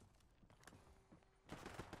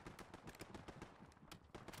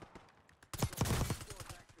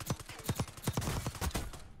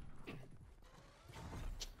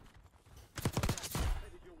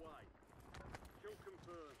 Headed your way. Kill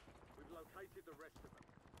confirmed. We've located the rest of them.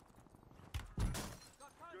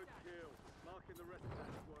 Got Good contact. kill. Marking the rest of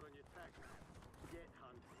that squad on your tac map. Get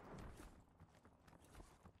hunting.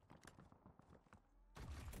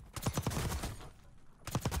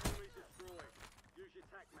 Enemy destroyed. Use your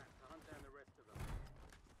tac map to hunt down the rest of them.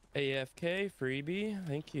 AFK freebie,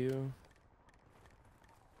 thank you.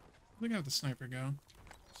 Look how the sniper go.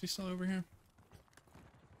 he still over here?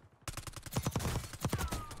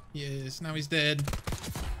 He is. Now he's dead.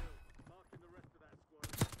 Marking the rest of that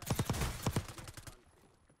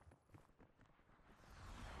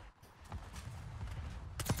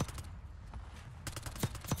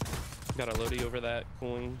squad. Got a loadie over that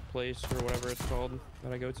cooling place or whatever it's called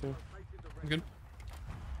that I go to. I'm good.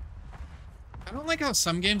 I don't like how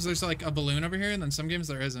some games there's like a balloon over here and then some games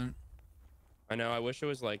there isn't. I know, I wish it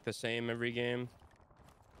was like the same every game.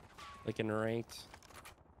 Like in ranked.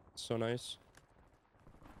 So nice.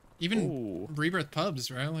 Even Ooh. Rebirth pubs,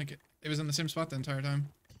 right? Like it was in the same spot the entire time.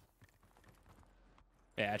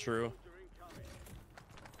 Yeah, true.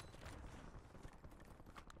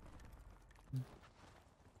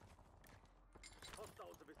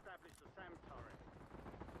 Hostiles have established a SAM turret.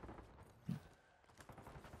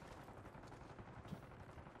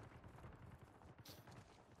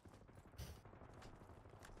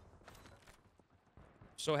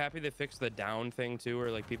 So happy they fixed the down thing too,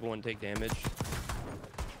 where like people wouldn't take damage.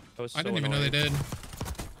 That was so I didn't even know they annoying. did.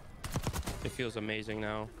 It feels amazing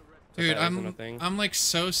now. that Dude, that wasn't a thing. I'm like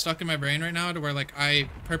so stuck in my brain right now to where like I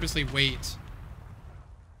purposely wait.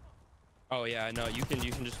 Oh yeah, no, you can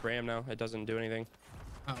just spray him now. It doesn't do anything.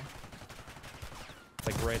 Oh.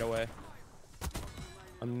 Like right away.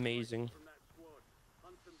 Amazing. From that squad.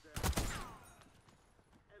 Hunt them down.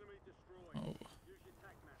 Enemy destroyed. Oh. Use your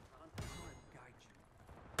tac map to hunt them down. Guide you.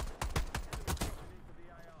 Enemy dropping into the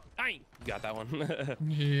AR. Dang! You got that one.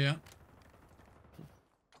 Yeah. Down.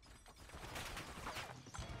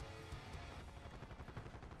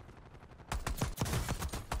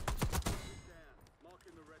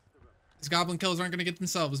 Marking the rest of them. These goblin kills aren't gonna get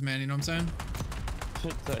themselves, man, you know what I'm saying?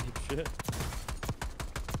 Type shit.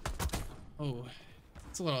 Oh.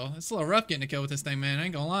 It's a little rough getting a kill with this thing, man. I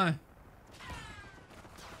ain't gonna lie.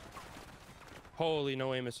 Holy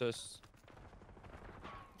no aim assist.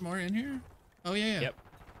 More in here? Oh yeah, yeah. Yep.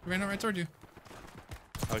 He ran out right toward you.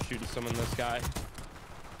 I was shooting someone in the sky.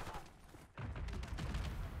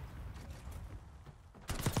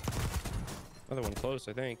 Another one close,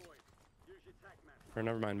 I think. Use your tac map. Or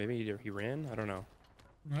never mind, maybe he ran? I don't know.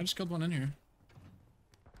 No, I just killed one in here.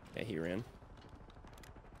 Yeah, he ran.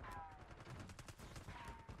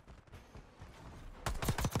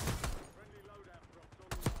 Friendly loadout drops on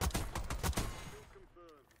the way. Still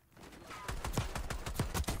confirmed.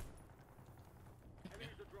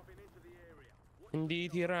 Enemies are dropping into the area. Watch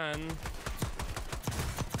Indeed, he ran.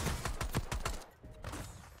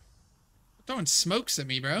 Throwing smokes at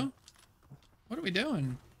me, bro. What are we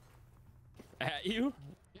doing? At you?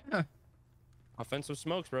 Yeah. Offensive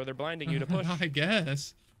smokes, bro. They're blinding you to push. I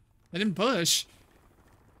guess. I didn't push.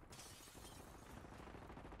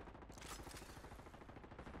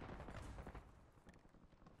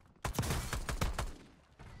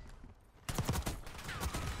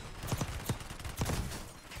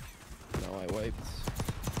 No, I wiped.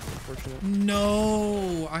 Unfortunate.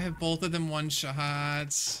 No, I have both of them one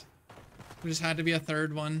shots. There just had to be a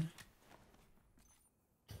third one.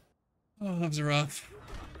 Oh, that was rough.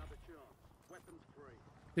 another chance. Weapons free.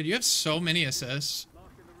 Dude, you have so many assists.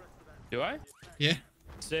 Marking the rest of that. Do I? Yeah.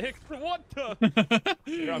 6? What the?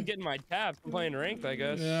 Dude, I'm getting my tabs. I'm playing ranked, I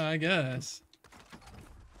guess. Yeah, I guess.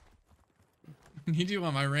 Need you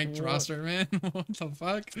on my ranked What? roster, man. What the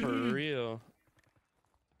fuck? For real.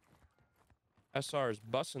 SR is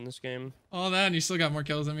busting this game. All that, and you still got more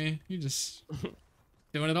kills than me. You just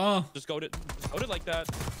doing it all. Just goat it like that.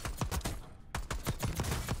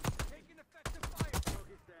 Taking effective fire.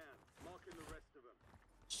 Target down. Marking the rest of them.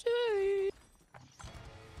 Shit.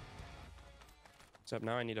 Except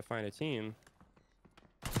now I need to find a team.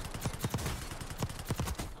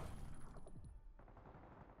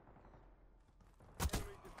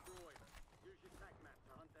 Enemy destroyed. Use your tac map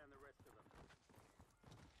to hunt down the rest of them.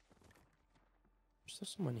 Is there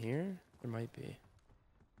someone here? There might be.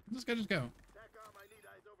 This guy just go. Tac arm, I need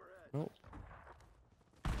eyes overhead. Nope.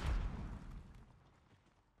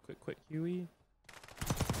 Quick, Huey.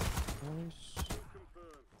 Nice. Still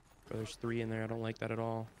confirmed. Bro, there's 3 in there. I don't like that at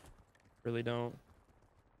all. Really don't.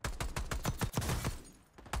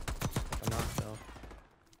 I'm not though.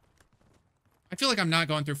 I feel like I'm not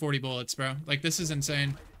going through 40 bullets, bro. Like, this is insane.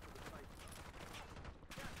 Enemy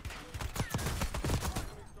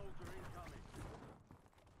soldier incoming.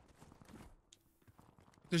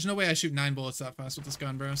 There's no way I shoot 9 bullets that fast with this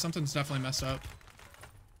gun, bro. Something's definitely messed up.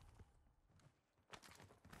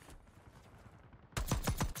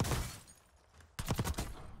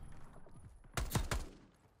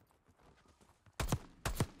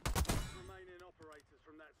 Remaining operators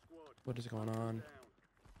from that squad. What is going on? Down.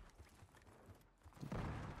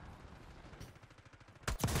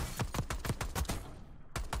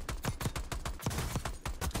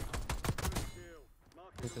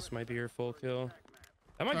 I think this might be your full kill.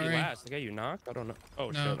 That might be Sorry. last. The guy you knocked? I don't know.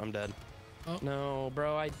 Oh No. shit, I'm dead. Oh. No,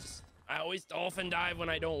 bro. I always dolphin dive when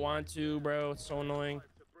I don't want to, bro. It's so annoying.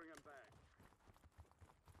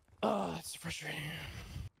 Oh, it's frustrating.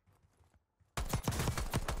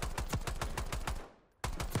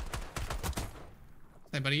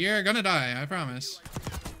 Hey, buddy, you're gonna die. I promise.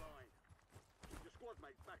 Your squad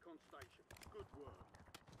mates back on station. Good work.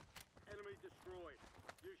 Enemy destroyed.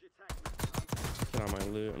 Use your tac. Get on my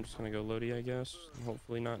loot. I'm just gonna go Lodi, I guess. And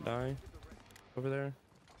hopefully not die over there.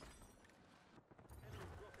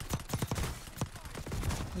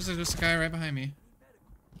 There's just a guy right behind me.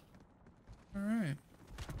 All right.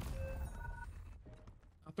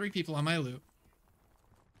 3 people on my loot.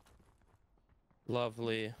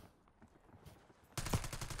 Lovely.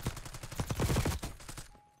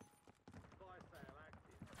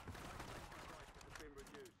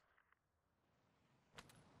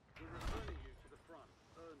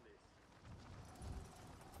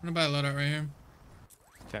 I'm gonna buy a loadout right here.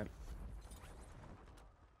 Okay.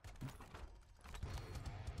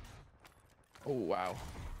 Oh wow.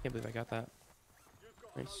 Can't believe I got that.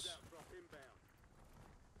 Nice.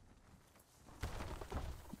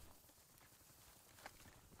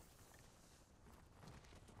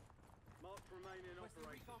 Mark remaining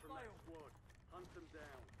operators from that squad. Hunt them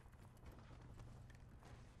down.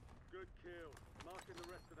 Good kill. Marking the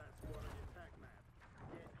rest of that squad on your tac map.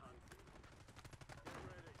 Get hunting. Get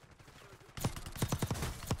ready.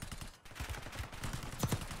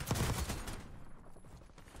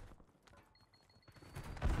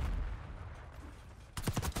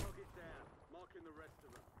 Target down. Marking the rest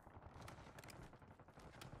of them.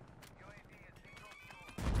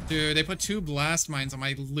 Dude, they put 2 blast mines on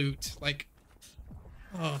my loot. Like,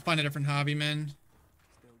 oh, find a different hobby, man.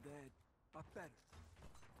 Still dead, but better.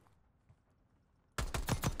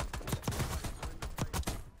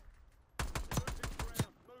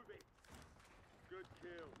 Good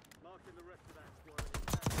kill. Marking the rest of that squad on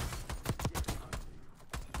your tac. Get hunting.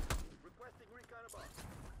 Requesting recon above.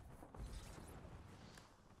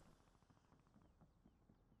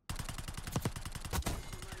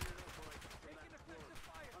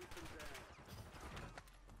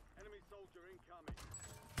 Enemy soldier incoming.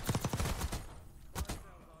 Fire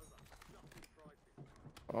sales over. Nothing pricing.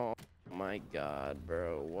 Oh my god,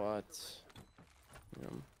 bro. What? You're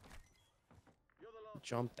the last.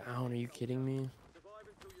 Jump down. Are you kidding me? Survive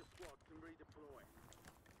until your squad can redeploy.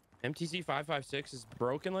 MTC 556 is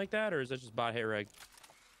broken like that, or is that just bot hit reg?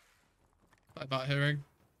 I bought hit rig.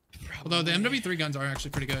 Although the MW3 guns are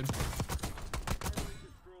actually pretty good. Enemy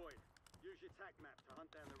destroyed. Use your tac map to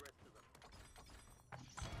hunt down the rest of them.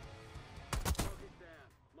 Target down.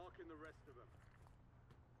 Marking the rest of them.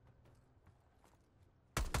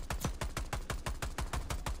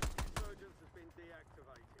 Insurgents has been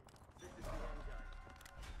deactivated. This is the end game.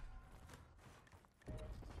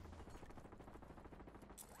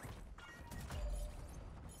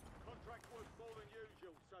 Contract was more than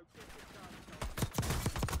usual, so keep your cards going.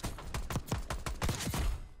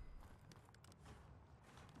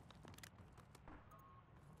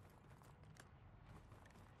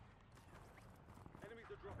 Enemies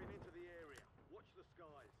are dropping into the area. Watch the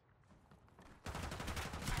skies.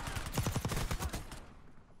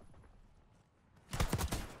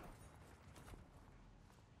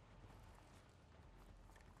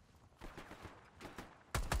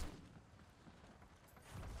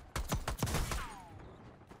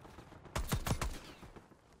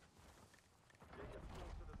 Get your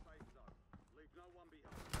squad to the safe zone. Leave no one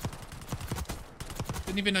behind.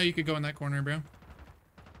 Didn't even know you could go in that corner, bro.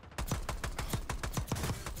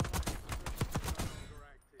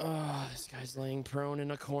 Oh, this guy's laying prone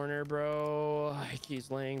in a corner, bro. Like he's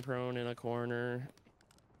laying prone in a corner.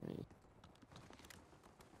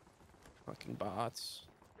 Fucking bots.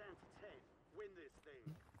 Down to 10. Win this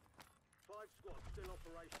thing. 5 squads still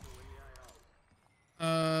operational in the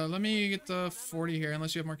AO. Let me get the 40 here,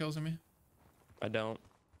 unless you have more kills than me. I don't.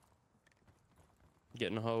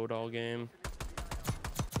 Getting hoed all game.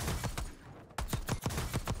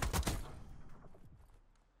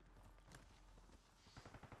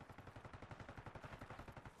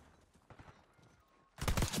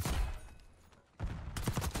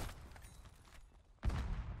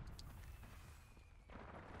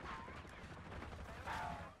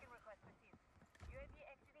 Tasking request received. UAV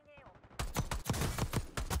exiting AO.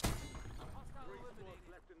 Hostile 3 eliminated. squads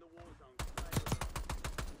left in the war zone.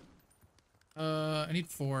 I need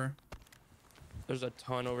 4. There's a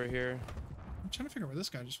ton over here. I'm trying to figure out where this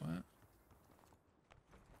guy just went.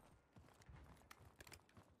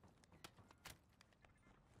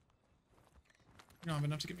 You don't have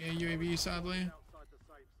enough to get me a UAV, sadly. Outside the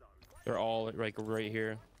safe They're all like right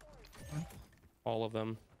here. All of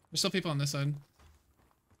them. There's still people on this side.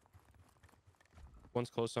 One's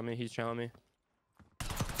close on me. He's challenging me.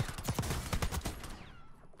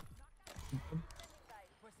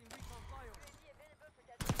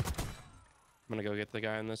 I'm gonna go get the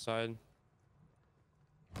guy on this side.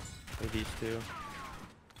 Or these two.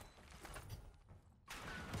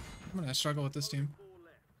 I'm gonna struggle with this team.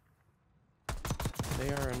 They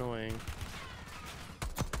are annoying.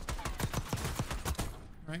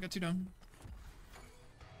 Alright, got 2 down.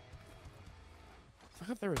 I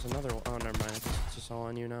thought there was another one. Oh, never mind. It's just all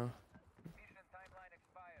on you now. Mission timeline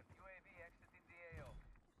expired. UAV exiting the AO.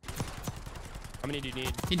 How many do you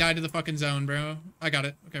need? He died to the fucking zone, bro. I got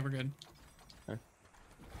it. Okay, we're good. Okay.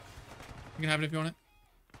 You can have it if you want it.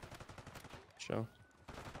 Show.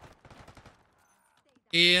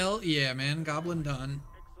 Hell yeah, man. Goblin done.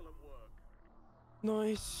 Excellent work.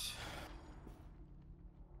 Nice.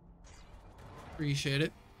 Appreciate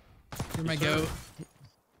it. You're my Yes, sir. goat.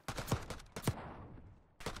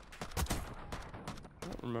 I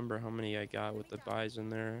don't remember how many I got with the buys in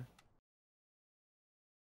there.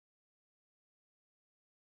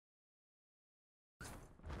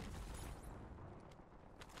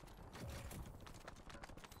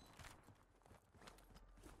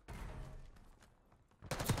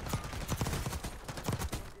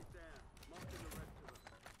 Target down. Marking the rest of them.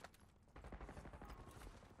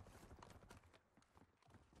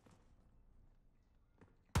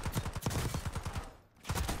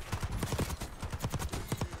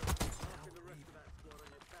 Marking the rest of that squad on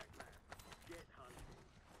your tack map. Get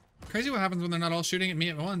hunting. Crazy what happens when they're not all shooting at me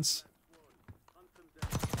at once. Hunt them down.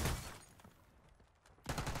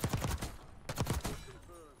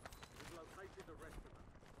 Confirmed. We've located the rest of them.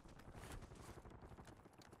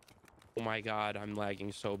 Oh my god, I'm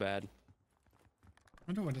lagging so bad. I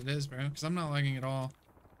wonder what it is, bro. Because I'm not lagging at all.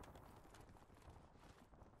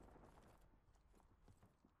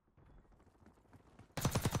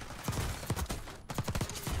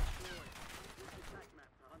 Use your tack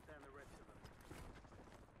map to hunt down the rest of them.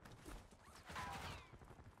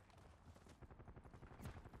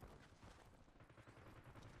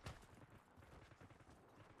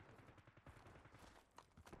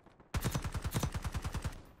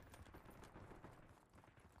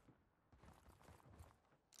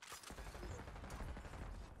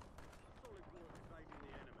 Solid work evading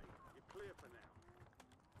the enemy. You're clear for now.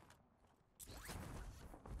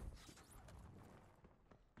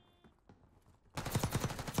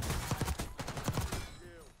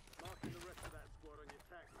 Kill. Marking the rest of that squad on your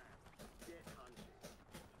tack map. Get hunting.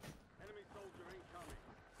 Enemy soldier incoming.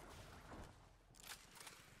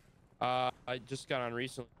 I just got on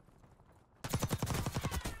recently. We've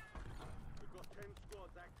got 10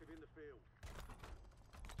 squads active in the field.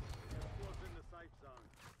 10 squads in the safe zone.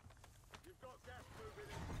 You've got gas moving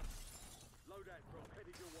in. Loadout drop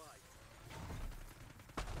headed your way.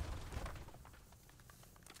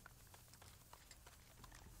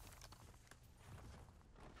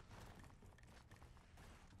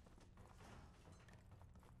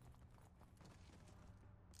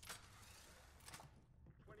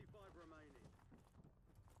 Remaining.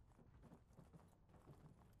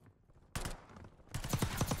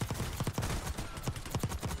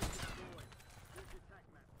 Use your tack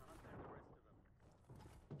map to hunt down the rest of them.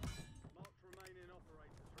 Marked remaining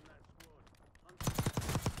operators from that squad. Hunt them down.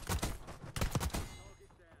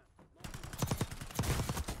 Target down.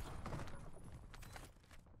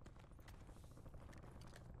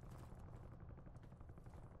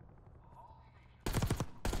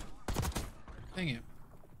 Dang it.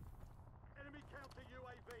 Enemy counter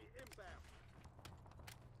UAV inbound.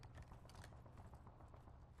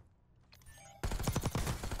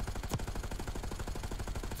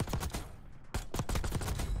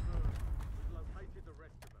 We've located the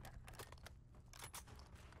rest of them.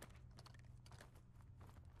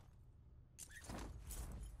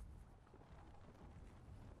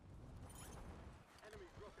 Enemy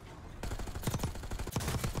dropping in.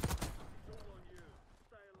 It's all on you.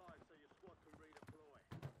 Stay alive so your squad can redeploy.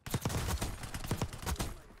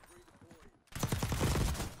 Redeploying.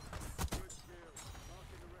 Good kill.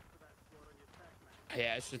 Marking the rest of that squad on your tack map.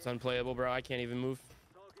 Yeah, this shit's unplayable, bro. I can't even move.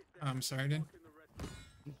 Target down. I'm sorry, dude. Marking the rest of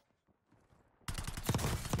them.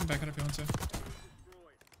 You can back it up if you want to.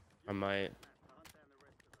 Destroyed. I might. Map to hunt down the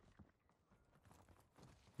rest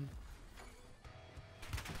of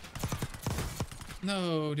them.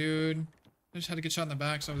 No, dude. I just had to get shot in the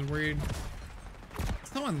back, so I was worried.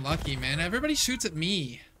 It's so unlucky, man. Everybody shoots at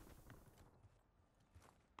me.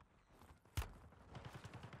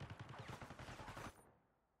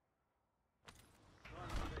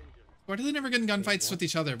 Why do they never get in gunfights with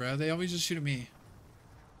each other, bro? They always just shoot at me.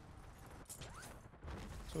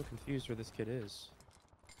 So confused where this kid is.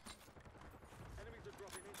 Enemies are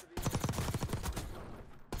dropping into the area.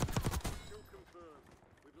 Kill confirmed.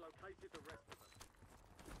 We've located the rest of them.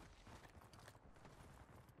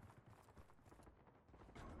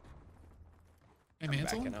 Hey, I'm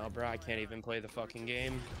Mantle? backing out, bro. I can't even play the fucking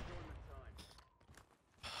game.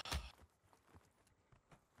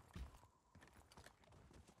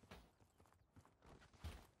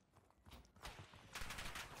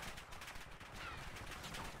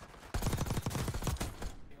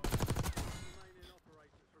 Remaining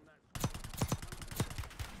operators from that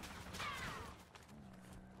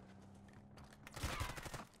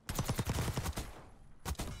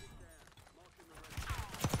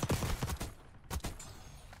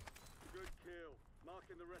good kill.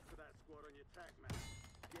 Marking the rest of that squad on your tac map.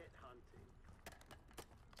 Get hunting.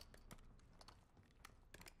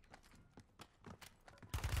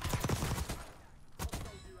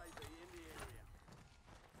 Hostile UAV in the area.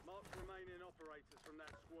 Mark remaining operators from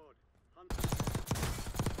that squad. Hunting.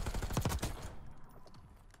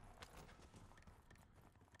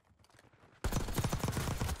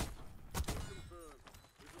 Confirmed.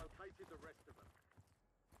 We've located the rest of them.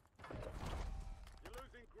 You're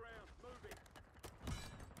losing ground. Moving.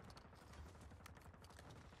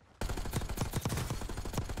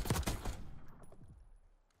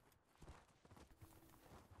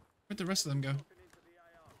 Where'd the rest of them go? Dropping into the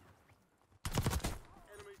AR.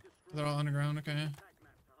 Enemy destroyed. They're all underground, okay. Tac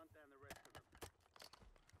map to hunt down the rest of them.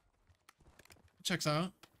 Checks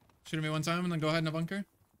out. Shooting me one time and then go ahead in a bunker.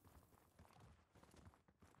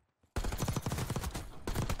 Kill.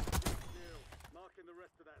 Marking the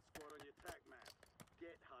rest of that squad on your tac map.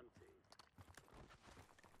 Get hunting.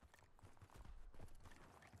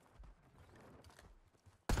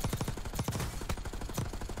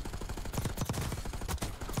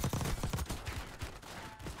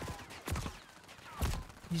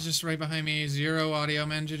 He's just right behind me. Zero audio,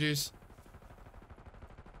 man. GG's.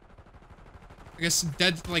 I guess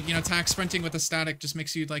dead, like, you know, attack sprinting with the static just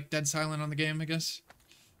makes you, like, dead silent on the game, I guess.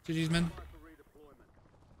 GG's, man. Time for redeployment.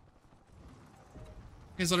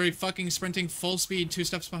 He's literally fucking sprinting full speed 2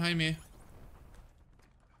 steps behind me.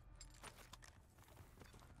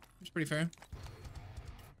 It's pretty fair.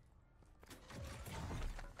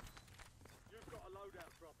 You've got a loadout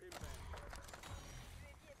drop inbound.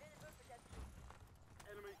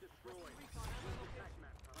 Enemy destroyed. Use the tac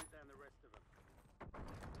map to hunt down the rest of them.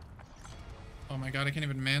 Oh my god, I can't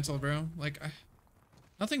even mantle, bro. Like,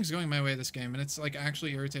 nothing's going my way this game, and it's, like,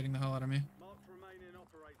 actually irritating the hell out of me. Marked remaining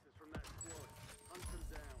operators from that squad. Hunt them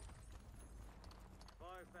down.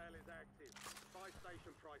 Fire sale is active. Buy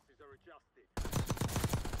station prices are adjusted.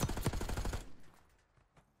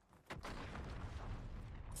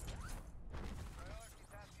 Priority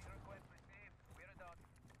tasking request received. We're done.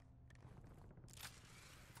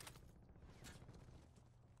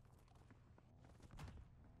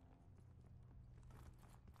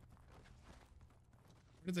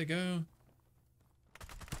 Where did they go?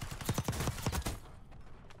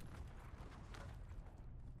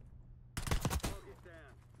 Target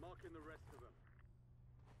down. Marking the rest of them.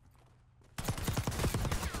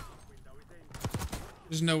 Window is in.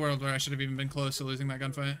 There's no world where I should have even been close to losing that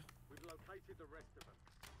gunfight. We've located the rest of them.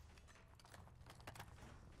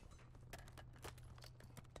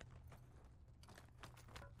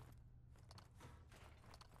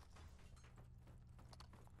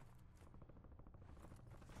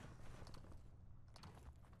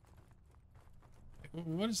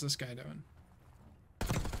 What is this guy doing?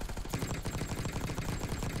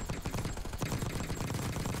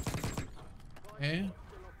 Hey?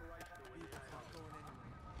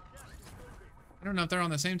 I don't know if they're on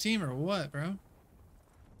the same team or what, bro.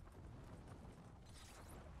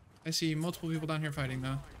 I see multiple people down here fighting,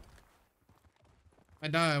 though. If I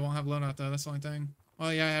die, I won't have loadout, though. That's the only thing.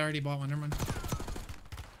 Well, yeah, I already bought one. Never mind.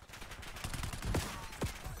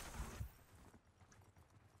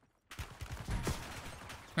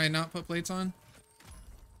 Can I not put plates on?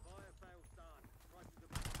 Fire sale's done. Prices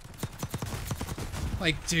are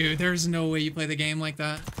Like, dude, there's no way you play the game like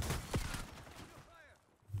that.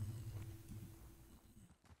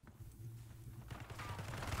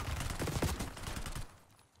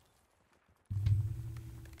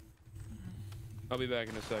 I'll be back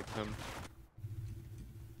in a sec, Tom.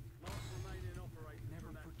 marked remaining operators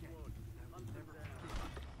from that squad. Hunt them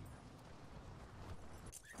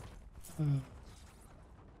down.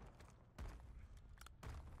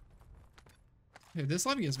 Dude, this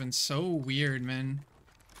lobby has been so weird, man.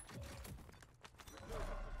 Still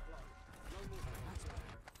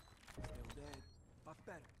dead, but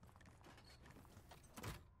better.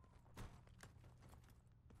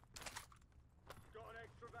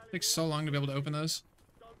 Takes so long to be able to open those.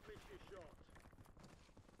 Don't miss your shot.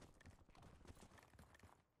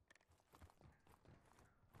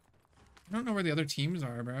 I don't know where the other teams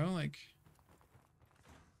are, bro. Like,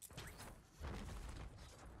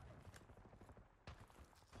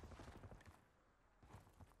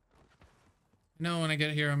 I know when I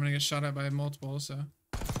get here, I'm gonna get shot at by multiple, so.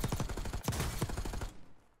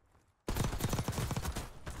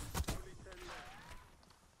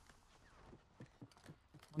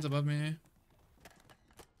 One's above me.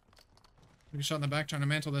 I get shot in the back trying to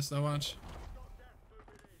mantle this though, watch.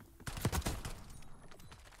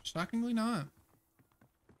 Shockingly not.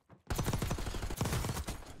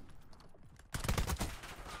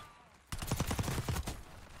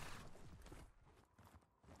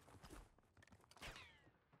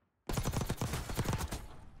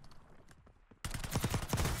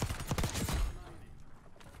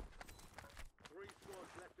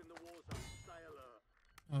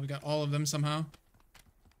 Oh, we got all of them somehow.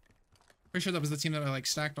 Pretty sure that was the team that like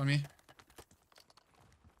stacked on me.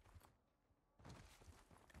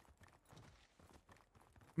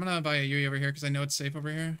 I'm gonna buy a Yui over here because I know it's safe over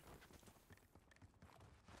here.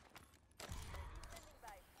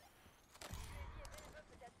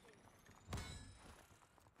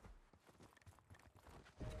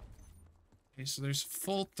 Okay, so there's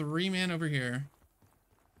full 3-man over here.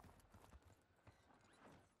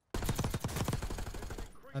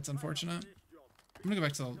 That's unfortunate. I'm gonna go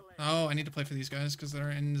back to the... Oh, I need to play for these guys because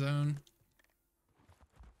they're in zone.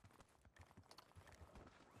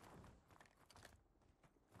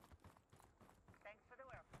 Thanks for the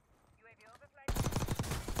work. UAV overflight.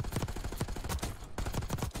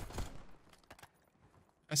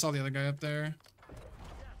 I saw the other guy up there.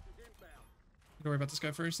 Don't worry about this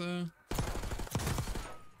guy first, though.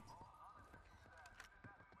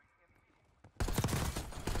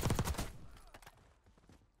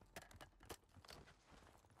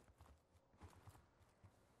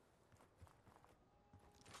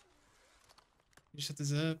 You just hit the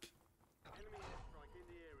zip.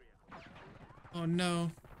 Oh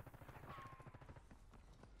no.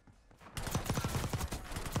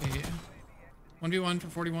 Hey. 1v1 for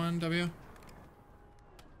 41, W.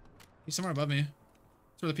 He's somewhere above me.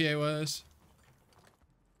 That's where the PA was.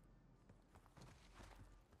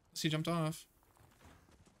 He jumped off.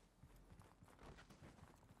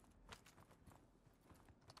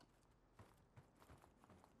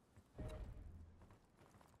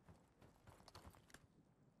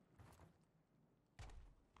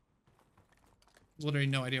 Literally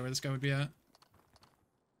no idea where this guy would be at.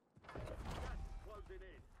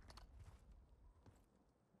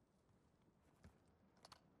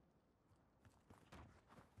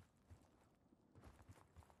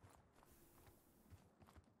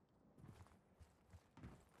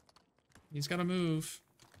 He's gotta move.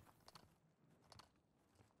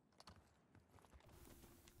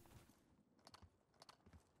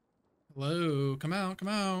 Hello, come out, come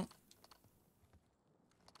out.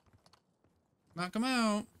 Come out, come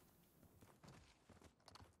out.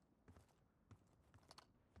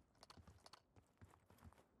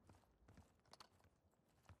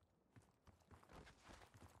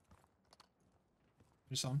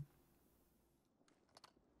 There's some.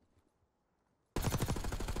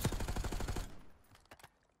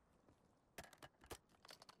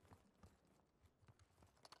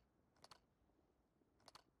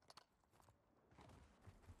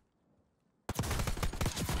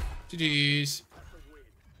 GG's.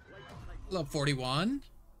 Love 41.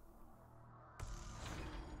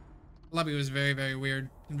 Lobby was very, very weird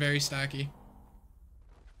and very stacky.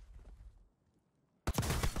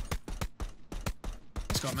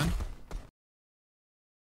 Let's go, man.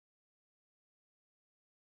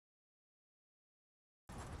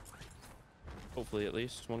 Hopefully, at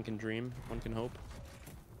least one can dream, one can hope.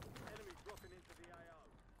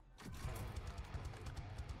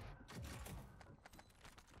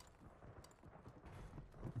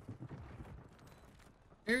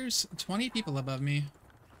 There's 20 people above me.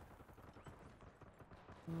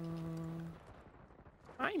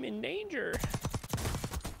 I'm in danger.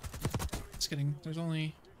 Just kidding. There's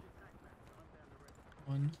only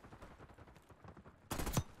one.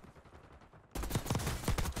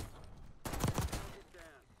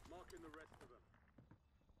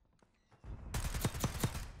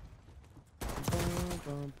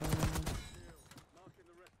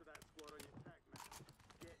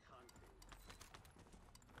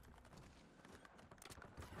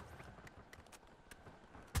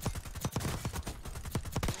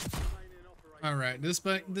 All right, this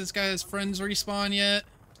guy has friends respawn yet?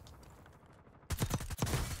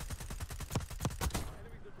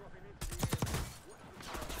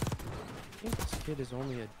 kid is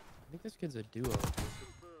only a... I think this kid's a duo. Confirmed.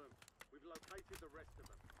 We've located the rest of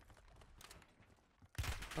them.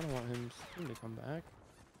 I don't want him to come back.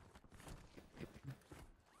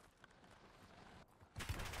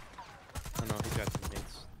 I don't know, he's got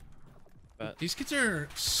teammates. But These kids are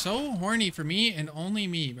so horny for me and only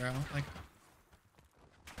me, bro. Like,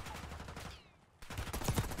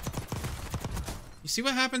 you see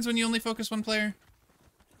what happens when you only focus one player?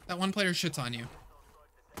 That one player shits on you.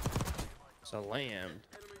 it's a lamb.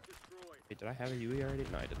 Wait, did I have a UE already?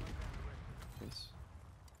 No, I didn't. Nice.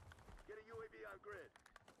 Get a UAV on grid.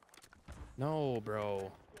 No,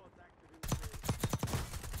 bro. Squad's active in the field.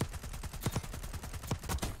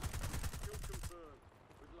 Kill confirmed.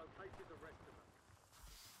 We've located the rest of them.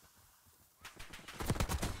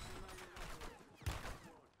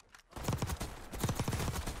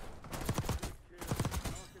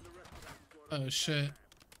 Marking the rest of that squad on Oh, your shit. map.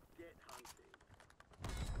 Get hunting.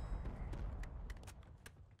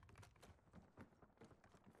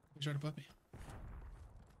 He's right above me.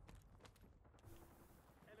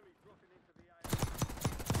 Enemy dropping into the AR.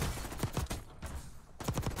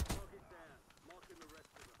 Target down. Marking the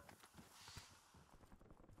rest of them.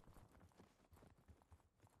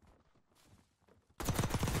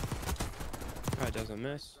 Guy doesn't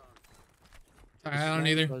miss. I don't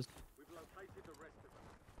either. We've located the rest of them.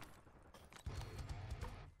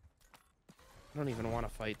 I don't even want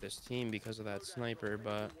to fight this team because of that sniper,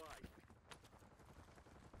 but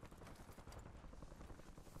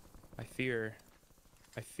I fear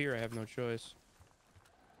I have no choice.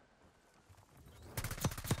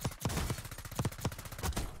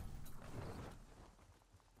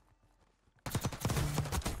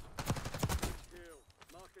 Kill.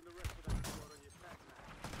 Marking the rest of that squad on your attack map.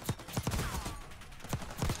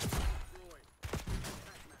 Destroy.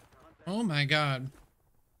 Attack map to hunt down. Oh my god.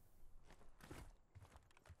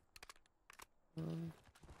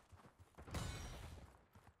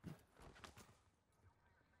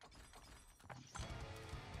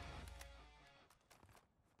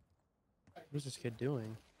 What is this kid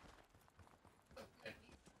doing?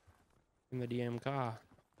 In the DM car.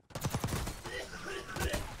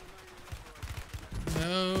 No,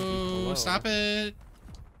 Hello. stop it.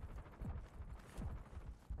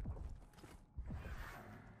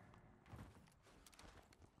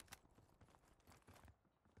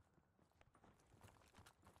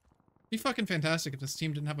 Be fucking fantastic if this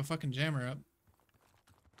team didn't have a fucking jammer up.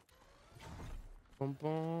 Boom,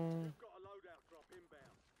 boom. Got a loadout drop inbound.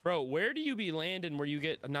 Bro, where do you be landing where you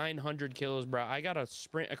get 900 kills, bro? I gotta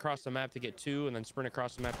sprint across the map to get 2 and then sprint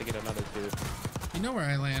across the map to get another 2. You know where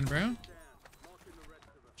I land, bro. Down. Marking the rest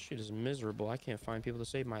of them. Shit is miserable. I can't find people to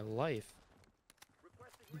save my life.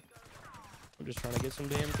 Requesting recon. I'm just trying to get some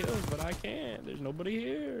damn kills, but I can't. There's nobody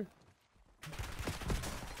here.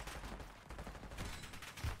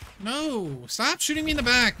 No, stop shooting me in the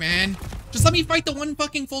back, man. Just let me fight the one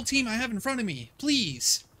fucking full team I have in front of me,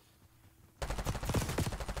 please.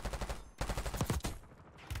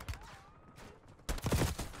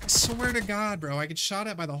 I swear to God, bro, I get shot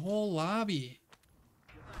at by the whole lobby.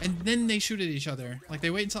 And then they shoot at each other. Like,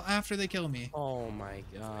 they wait until after they kill me. Oh my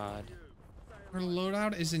god. Our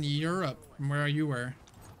loadout is in Europe, from where you were.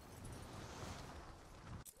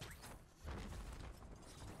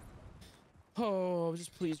 Oh,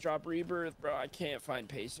 just please drop rebirth, bro. I can't find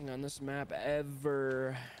pacing on this map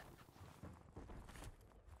ever.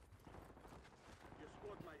 Your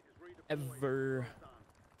squad mate is redeploying. Ever. Well done.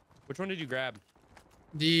 Which one did you grab?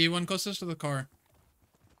 The one closest to the car.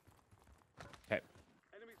 Okay.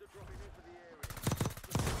 Enemies are dropping into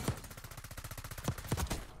the area.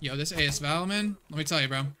 Yo, this AS Val, man. Let me tell you,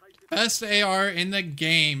 bro. Best AR in the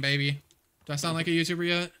game, baby. Do I sound like a YouTuber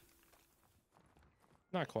yet?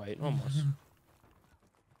 Not quite. Almost.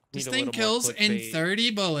 This Need a thing little more kills in clickbait.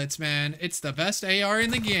 30 bullets, man. It's the best AR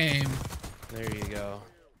in the game. There you go.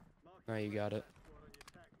 Now you got it.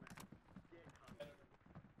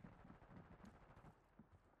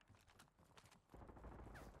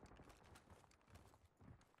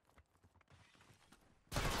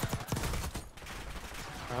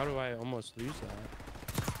 How do I almost lose that?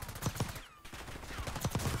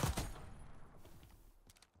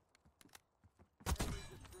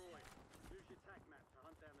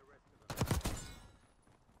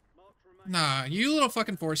 Nah, you little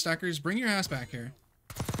fucking 4-stackers, bring your ass back here.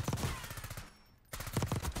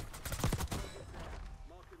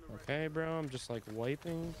 Okay, bro, I'm just like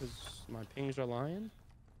wiping because my pings are lying.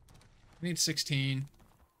 I need 16.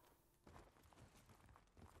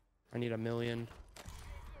 I need 1 million.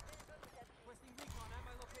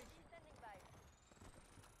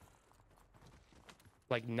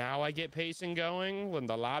 Like now I get pacing going when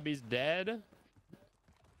the lobby's dead.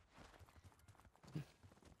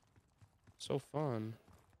 So fun.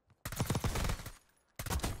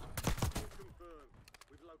 Confirmed.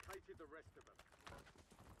 We've located the rest of them.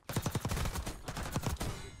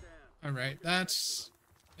 Target down. All right, that's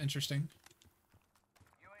interesting.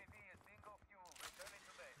 UAV is bingo fuel. Returning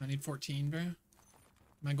to base. I need 14, bro. Am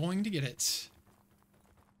I going to get it?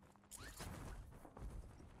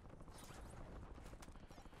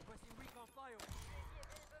 Requesting recon flyover.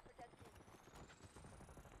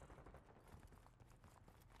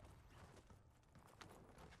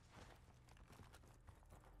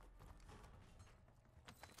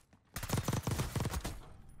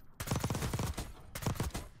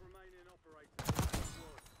 Last remaining operators.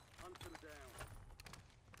 Squad. Hunt them down.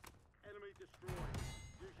 Enemy destroyed.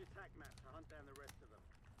 Use your tac map to hunt down the rest of them.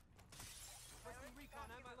 Requesting recon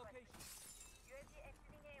at my location. UAV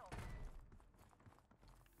exiting AO.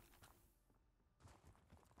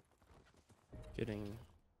 Getting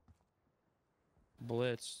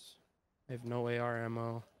blitzed. I have no AR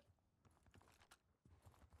ammo.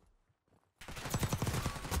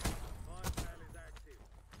 Fire sale is active.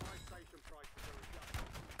 Fire station prices are adjusted.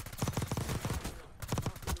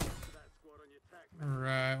 Marking the rest of that squad on your tac map. All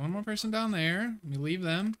right, one more person down there. Let me leave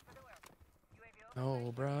them. UAV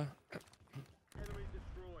No, bruh. Enemy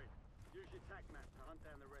destroyed. Use your tac map to hunt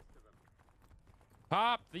down the rest of them.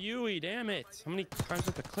 Pop the UE, damn it. How many times do I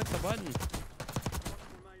have to click the button? Last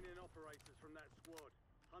remaining operators from that squad.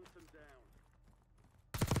 Hunt them down.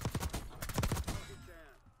 Target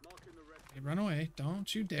down. Marking the rest. Hey, run away.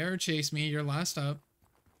 Don't you dare chase me. You're last up.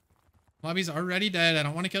 Lobby's already dead. I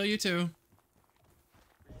don't want to kill you too.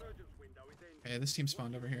 Resurgence window is ending. Okay, this team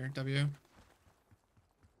spawned over here. W.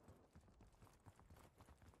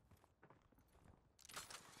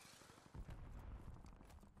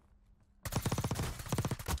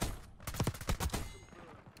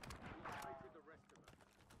 Located the rest of them.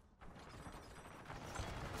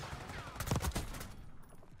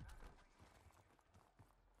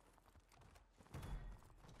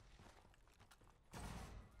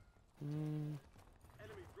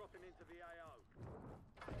 Enemy dropping into the AO.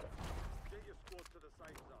 Get your squad to the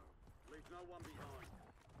safe zone. Leave no one behind.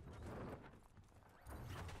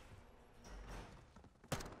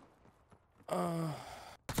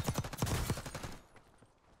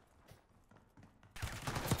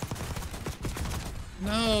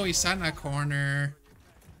 No, he sat in a corner.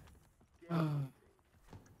 Can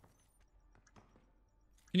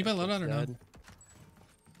you buy loadout or no? Dead.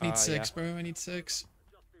 I need 6, Yeah. bro. I need 6.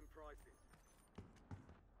 Adjusting prices.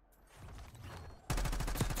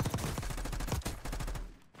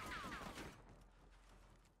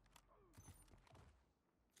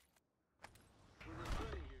 We're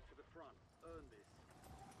returning you to the front. Earn this.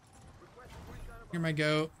 Request a recon You're my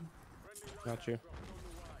goat. friendly Got you. loadout drops on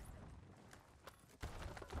the way.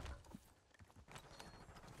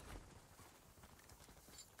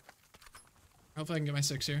 Hopefully I can get my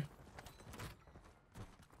 6 here.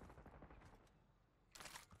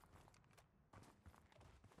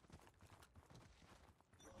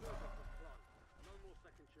 Resurgence is close. No more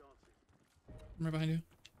second chances. I'm right behind you.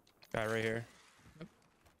 Guy right here. There's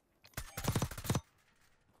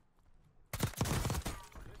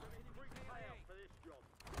an increased payout for this job.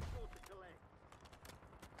 Be sure to collect.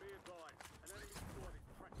 Be advised, an enemy squad is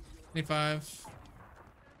tracking your Need 5.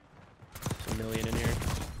 There's a million in here.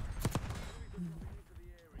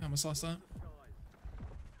 I almost lost that. skies.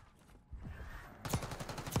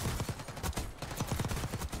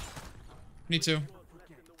 Need 2. Squads left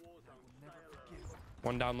in the war zone. Stay alert.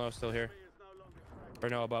 One down low still here. Enemy is no longer tracking. Or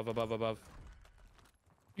no, above.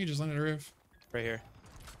 You just landed a roof. Right here.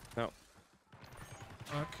 No.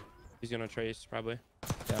 Fuck. He's gonna trace, probably.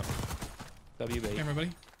 Yeah. W Hey, bait. everybody.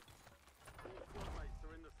 All squad mates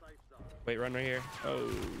are in the safe zone. Wait, run right here.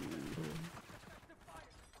 Oh.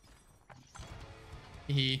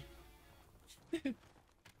 Hee. See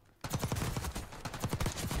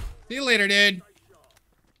you later, dude.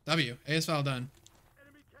 W. AS file done.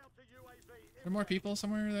 Enemy counter UAV. Are there more people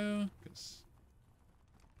somewhere though? 'Cause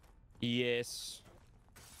Yes.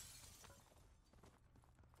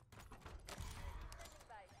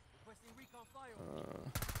 Requesting recon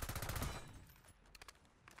flyover.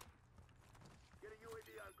 Get a UAV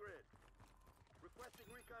on grid. Requesting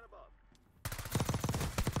recon above.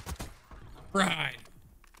 Right.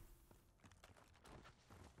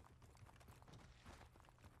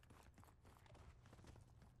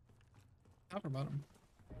 Top or bottom?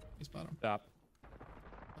 He's bottom. Stop.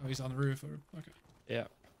 Oh, he's on the roof. Okay. Yeah.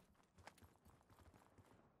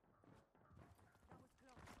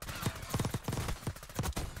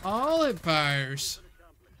 All it fires.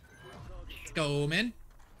 Let's go, man.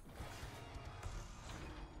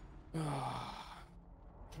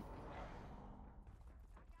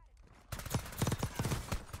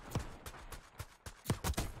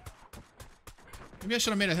 Maybe I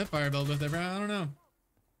should have made a hipfire build with it, bro. I don't know.